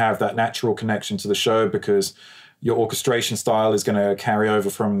it's going to have that natural connection to the show, because your orchestration style is going to carry over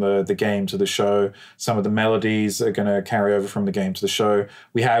from the game to the show. Some of the melodies are going to carry over from the game to the show.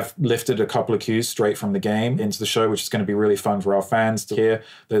 We have lifted a couple of cues straight from the game into the show, which is going to be really fun for our fans to hear.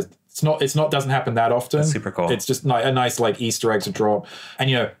 Doesn't happen that often. That's super cool. It's just a nice like Easter egg to drop.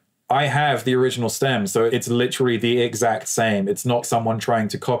 And I have the original stem, so it's literally the exact same. It's not someone trying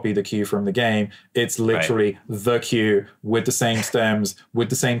to copy the cue from the game. It's literally the cue with the same stems, with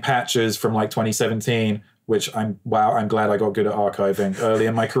the same patches from like 2017, which I'm glad I got good at archiving early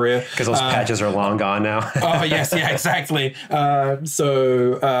in my career. Because those patches are long gone now. Oh, yes, yeah, exactly.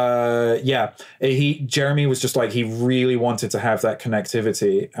 Jeremy was just like, he really wanted to have that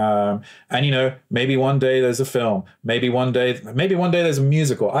connectivity. And maybe one day there's a film. Maybe one day there's a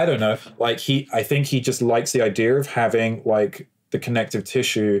musical. I don't know. Like I think he just likes the idea of having like the connective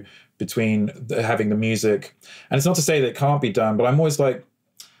tissue between having the music. And it's not to say that it can't be done, but I'm always like,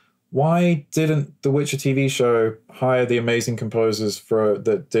 why didn't the Witcher TV show hire the amazing composers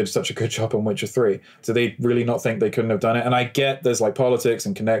that did such a good job on Witcher 3? Do they really not think they couldn't have done it? And I get there's like politics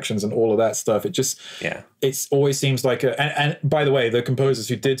and connections and all of that stuff. It always seems like and by the way, the composers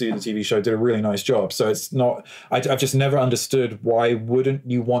who did do the TV show did a really nice job. So it's not, I've just never understood, why wouldn't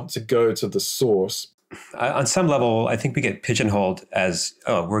you want to go to the source? On some level, I think we get pigeonholed as,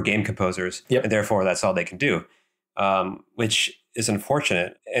 we're game composers, and therefore that's all they can do, which is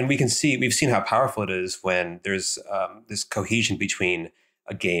unfortunate. And we've seen how powerful it is when there's this cohesion between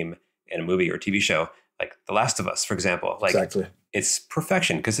a game and a movie or a TV show, like The Last of Us, for example. Like, exactly. It's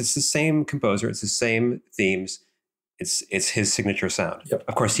perfection because it's the same composer, it's the same themes, it's his signature sound. Yep.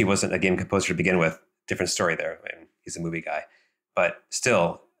 Of course, he wasn't a game composer to begin with. Different story there. I mean, he's a movie guy, but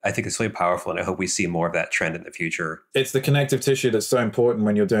still, I think it's really powerful, and I hope we see more of that trend in the future. It's the connective tissue that's so important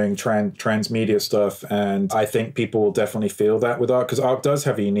when you're doing transmedia stuff, and I think people will definitely feel that with art, because art does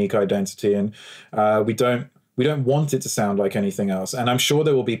have a unique identity, and we don't want it to sound like anything else. And I'm sure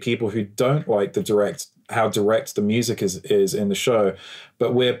there will be people who don't like how direct the music is in the show,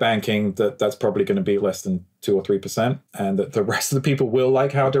 but we're banking that that's probably going to be less than 2 or 3%, and that the rest of the people will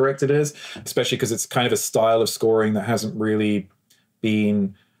like how direct it is, especially because it's kind of a style of scoring that hasn't really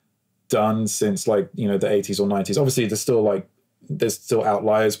been done since the 80s or 90s. Obviously there's still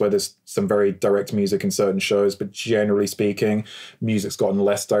outliers where there's some very direct music in certain shows, but generally speaking, music's gotten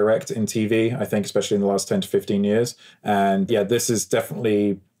less direct in TV, I think, especially in the last 10 to 15 years. And yeah, this is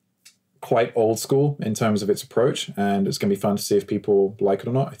definitely quite old school in terms of its approach, and it's going to be fun to see if people like it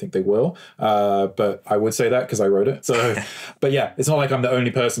or not. I think they will, but I would say that because I wrote it. So, but yeah, it's not like I'm the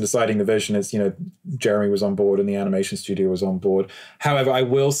only person deciding the vision. It's, Jeremy was on board and the animation studio was on board. However, I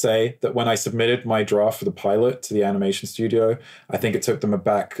will say that when I submitted my draft for the pilot to the animation studio, I think it took them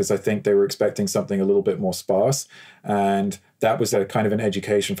aback, because I think they were expecting something a little bit more sparse, and that was a kind of an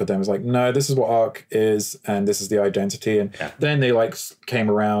education for them. It was like, no, this is what ARC is, and this is the identity. And then they came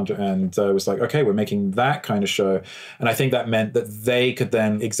around and was like, okay, we're making that kind of show. And I think that meant that they could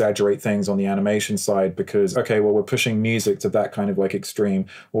then exaggerate things on the animation side, because, okay, well, we're pushing music to that kind of extreme,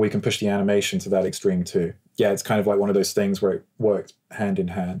 or we can push the animation to that extreme too. Yeah, it's kind of like one of those things where it worked hand in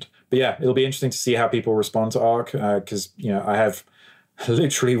hand. But yeah, it'll be interesting to see how people respond to ARC, because, I have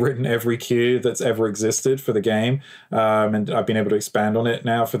literally written every cue that's ever existed for the game, and I've been able to expand on it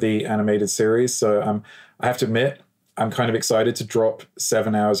now for the animated series. So I have to admit, I'm kind of excited to drop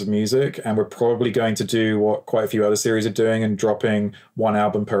 7 hours of music, and we're probably going to do what quite a few other series are doing, and dropping 1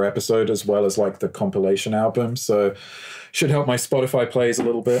 album per episode, as well as the compilation album. So should help my Spotify plays a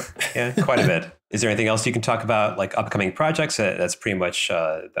little bit. Yeah, quite a bit. Is there anything else you can talk about, upcoming projects? That's pretty much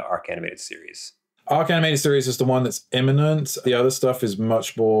the ARC animated series. ARC animated series is the one that's imminent. The other stuff is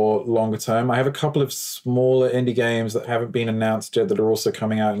much more longer term. I have a couple of smaller indie games that haven't been announced yet that are also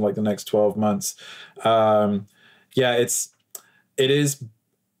coming out in the next 12 months. It is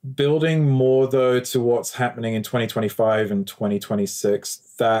building more though to what's happening in 2025 and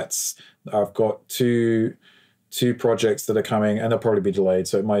 2026. I've got two projects that are coming, and they'll probably be delayed,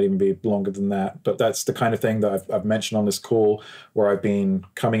 so it might even be longer than that. But that's the kind of thing that I've mentioned on this call, where I've been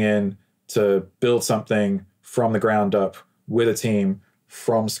coming in to build something from the ground up with a team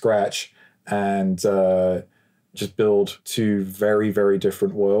from scratch, and just build two very, very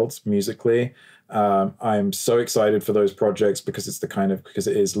different worlds musically. I'm so excited for those projects, because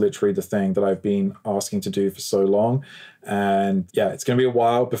it is literally the thing that I've been asking to do for so long. And yeah, it's going to be a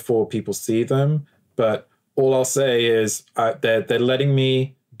while before people see them, but all I'll say is they're letting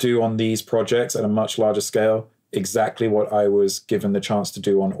me do on these projects at a much larger scale exactly what I was given the chance to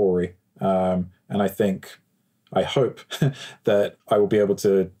do on Ori. And I hope that I will be able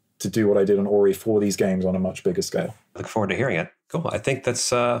to do what I did on Ori for these games on a much bigger scale. Look forward to hearing it. Cool. I think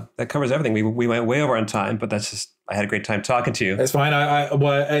that covers everything. We went way over on time, but that's just, I had a great time talking to you. It's fine. Yeah.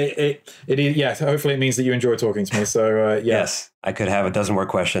 Hopefully, it means that you enjoy talking to me. So yeah. Yes, I could have a dozen more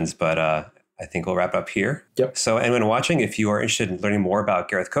questions, but I think we'll wrap up here. Yep. So, anyone watching, if you are interested in learning more about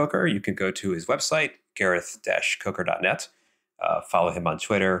Gareth Coker, you can go to his website, gareth-coker.net. Follow him on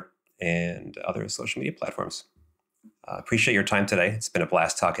Twitter and other social media platforms. Appreciate your time today. It's been a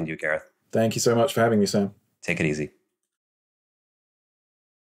blast talking to you, Gareth. Thank you so much for having me, Sam. Take it easy.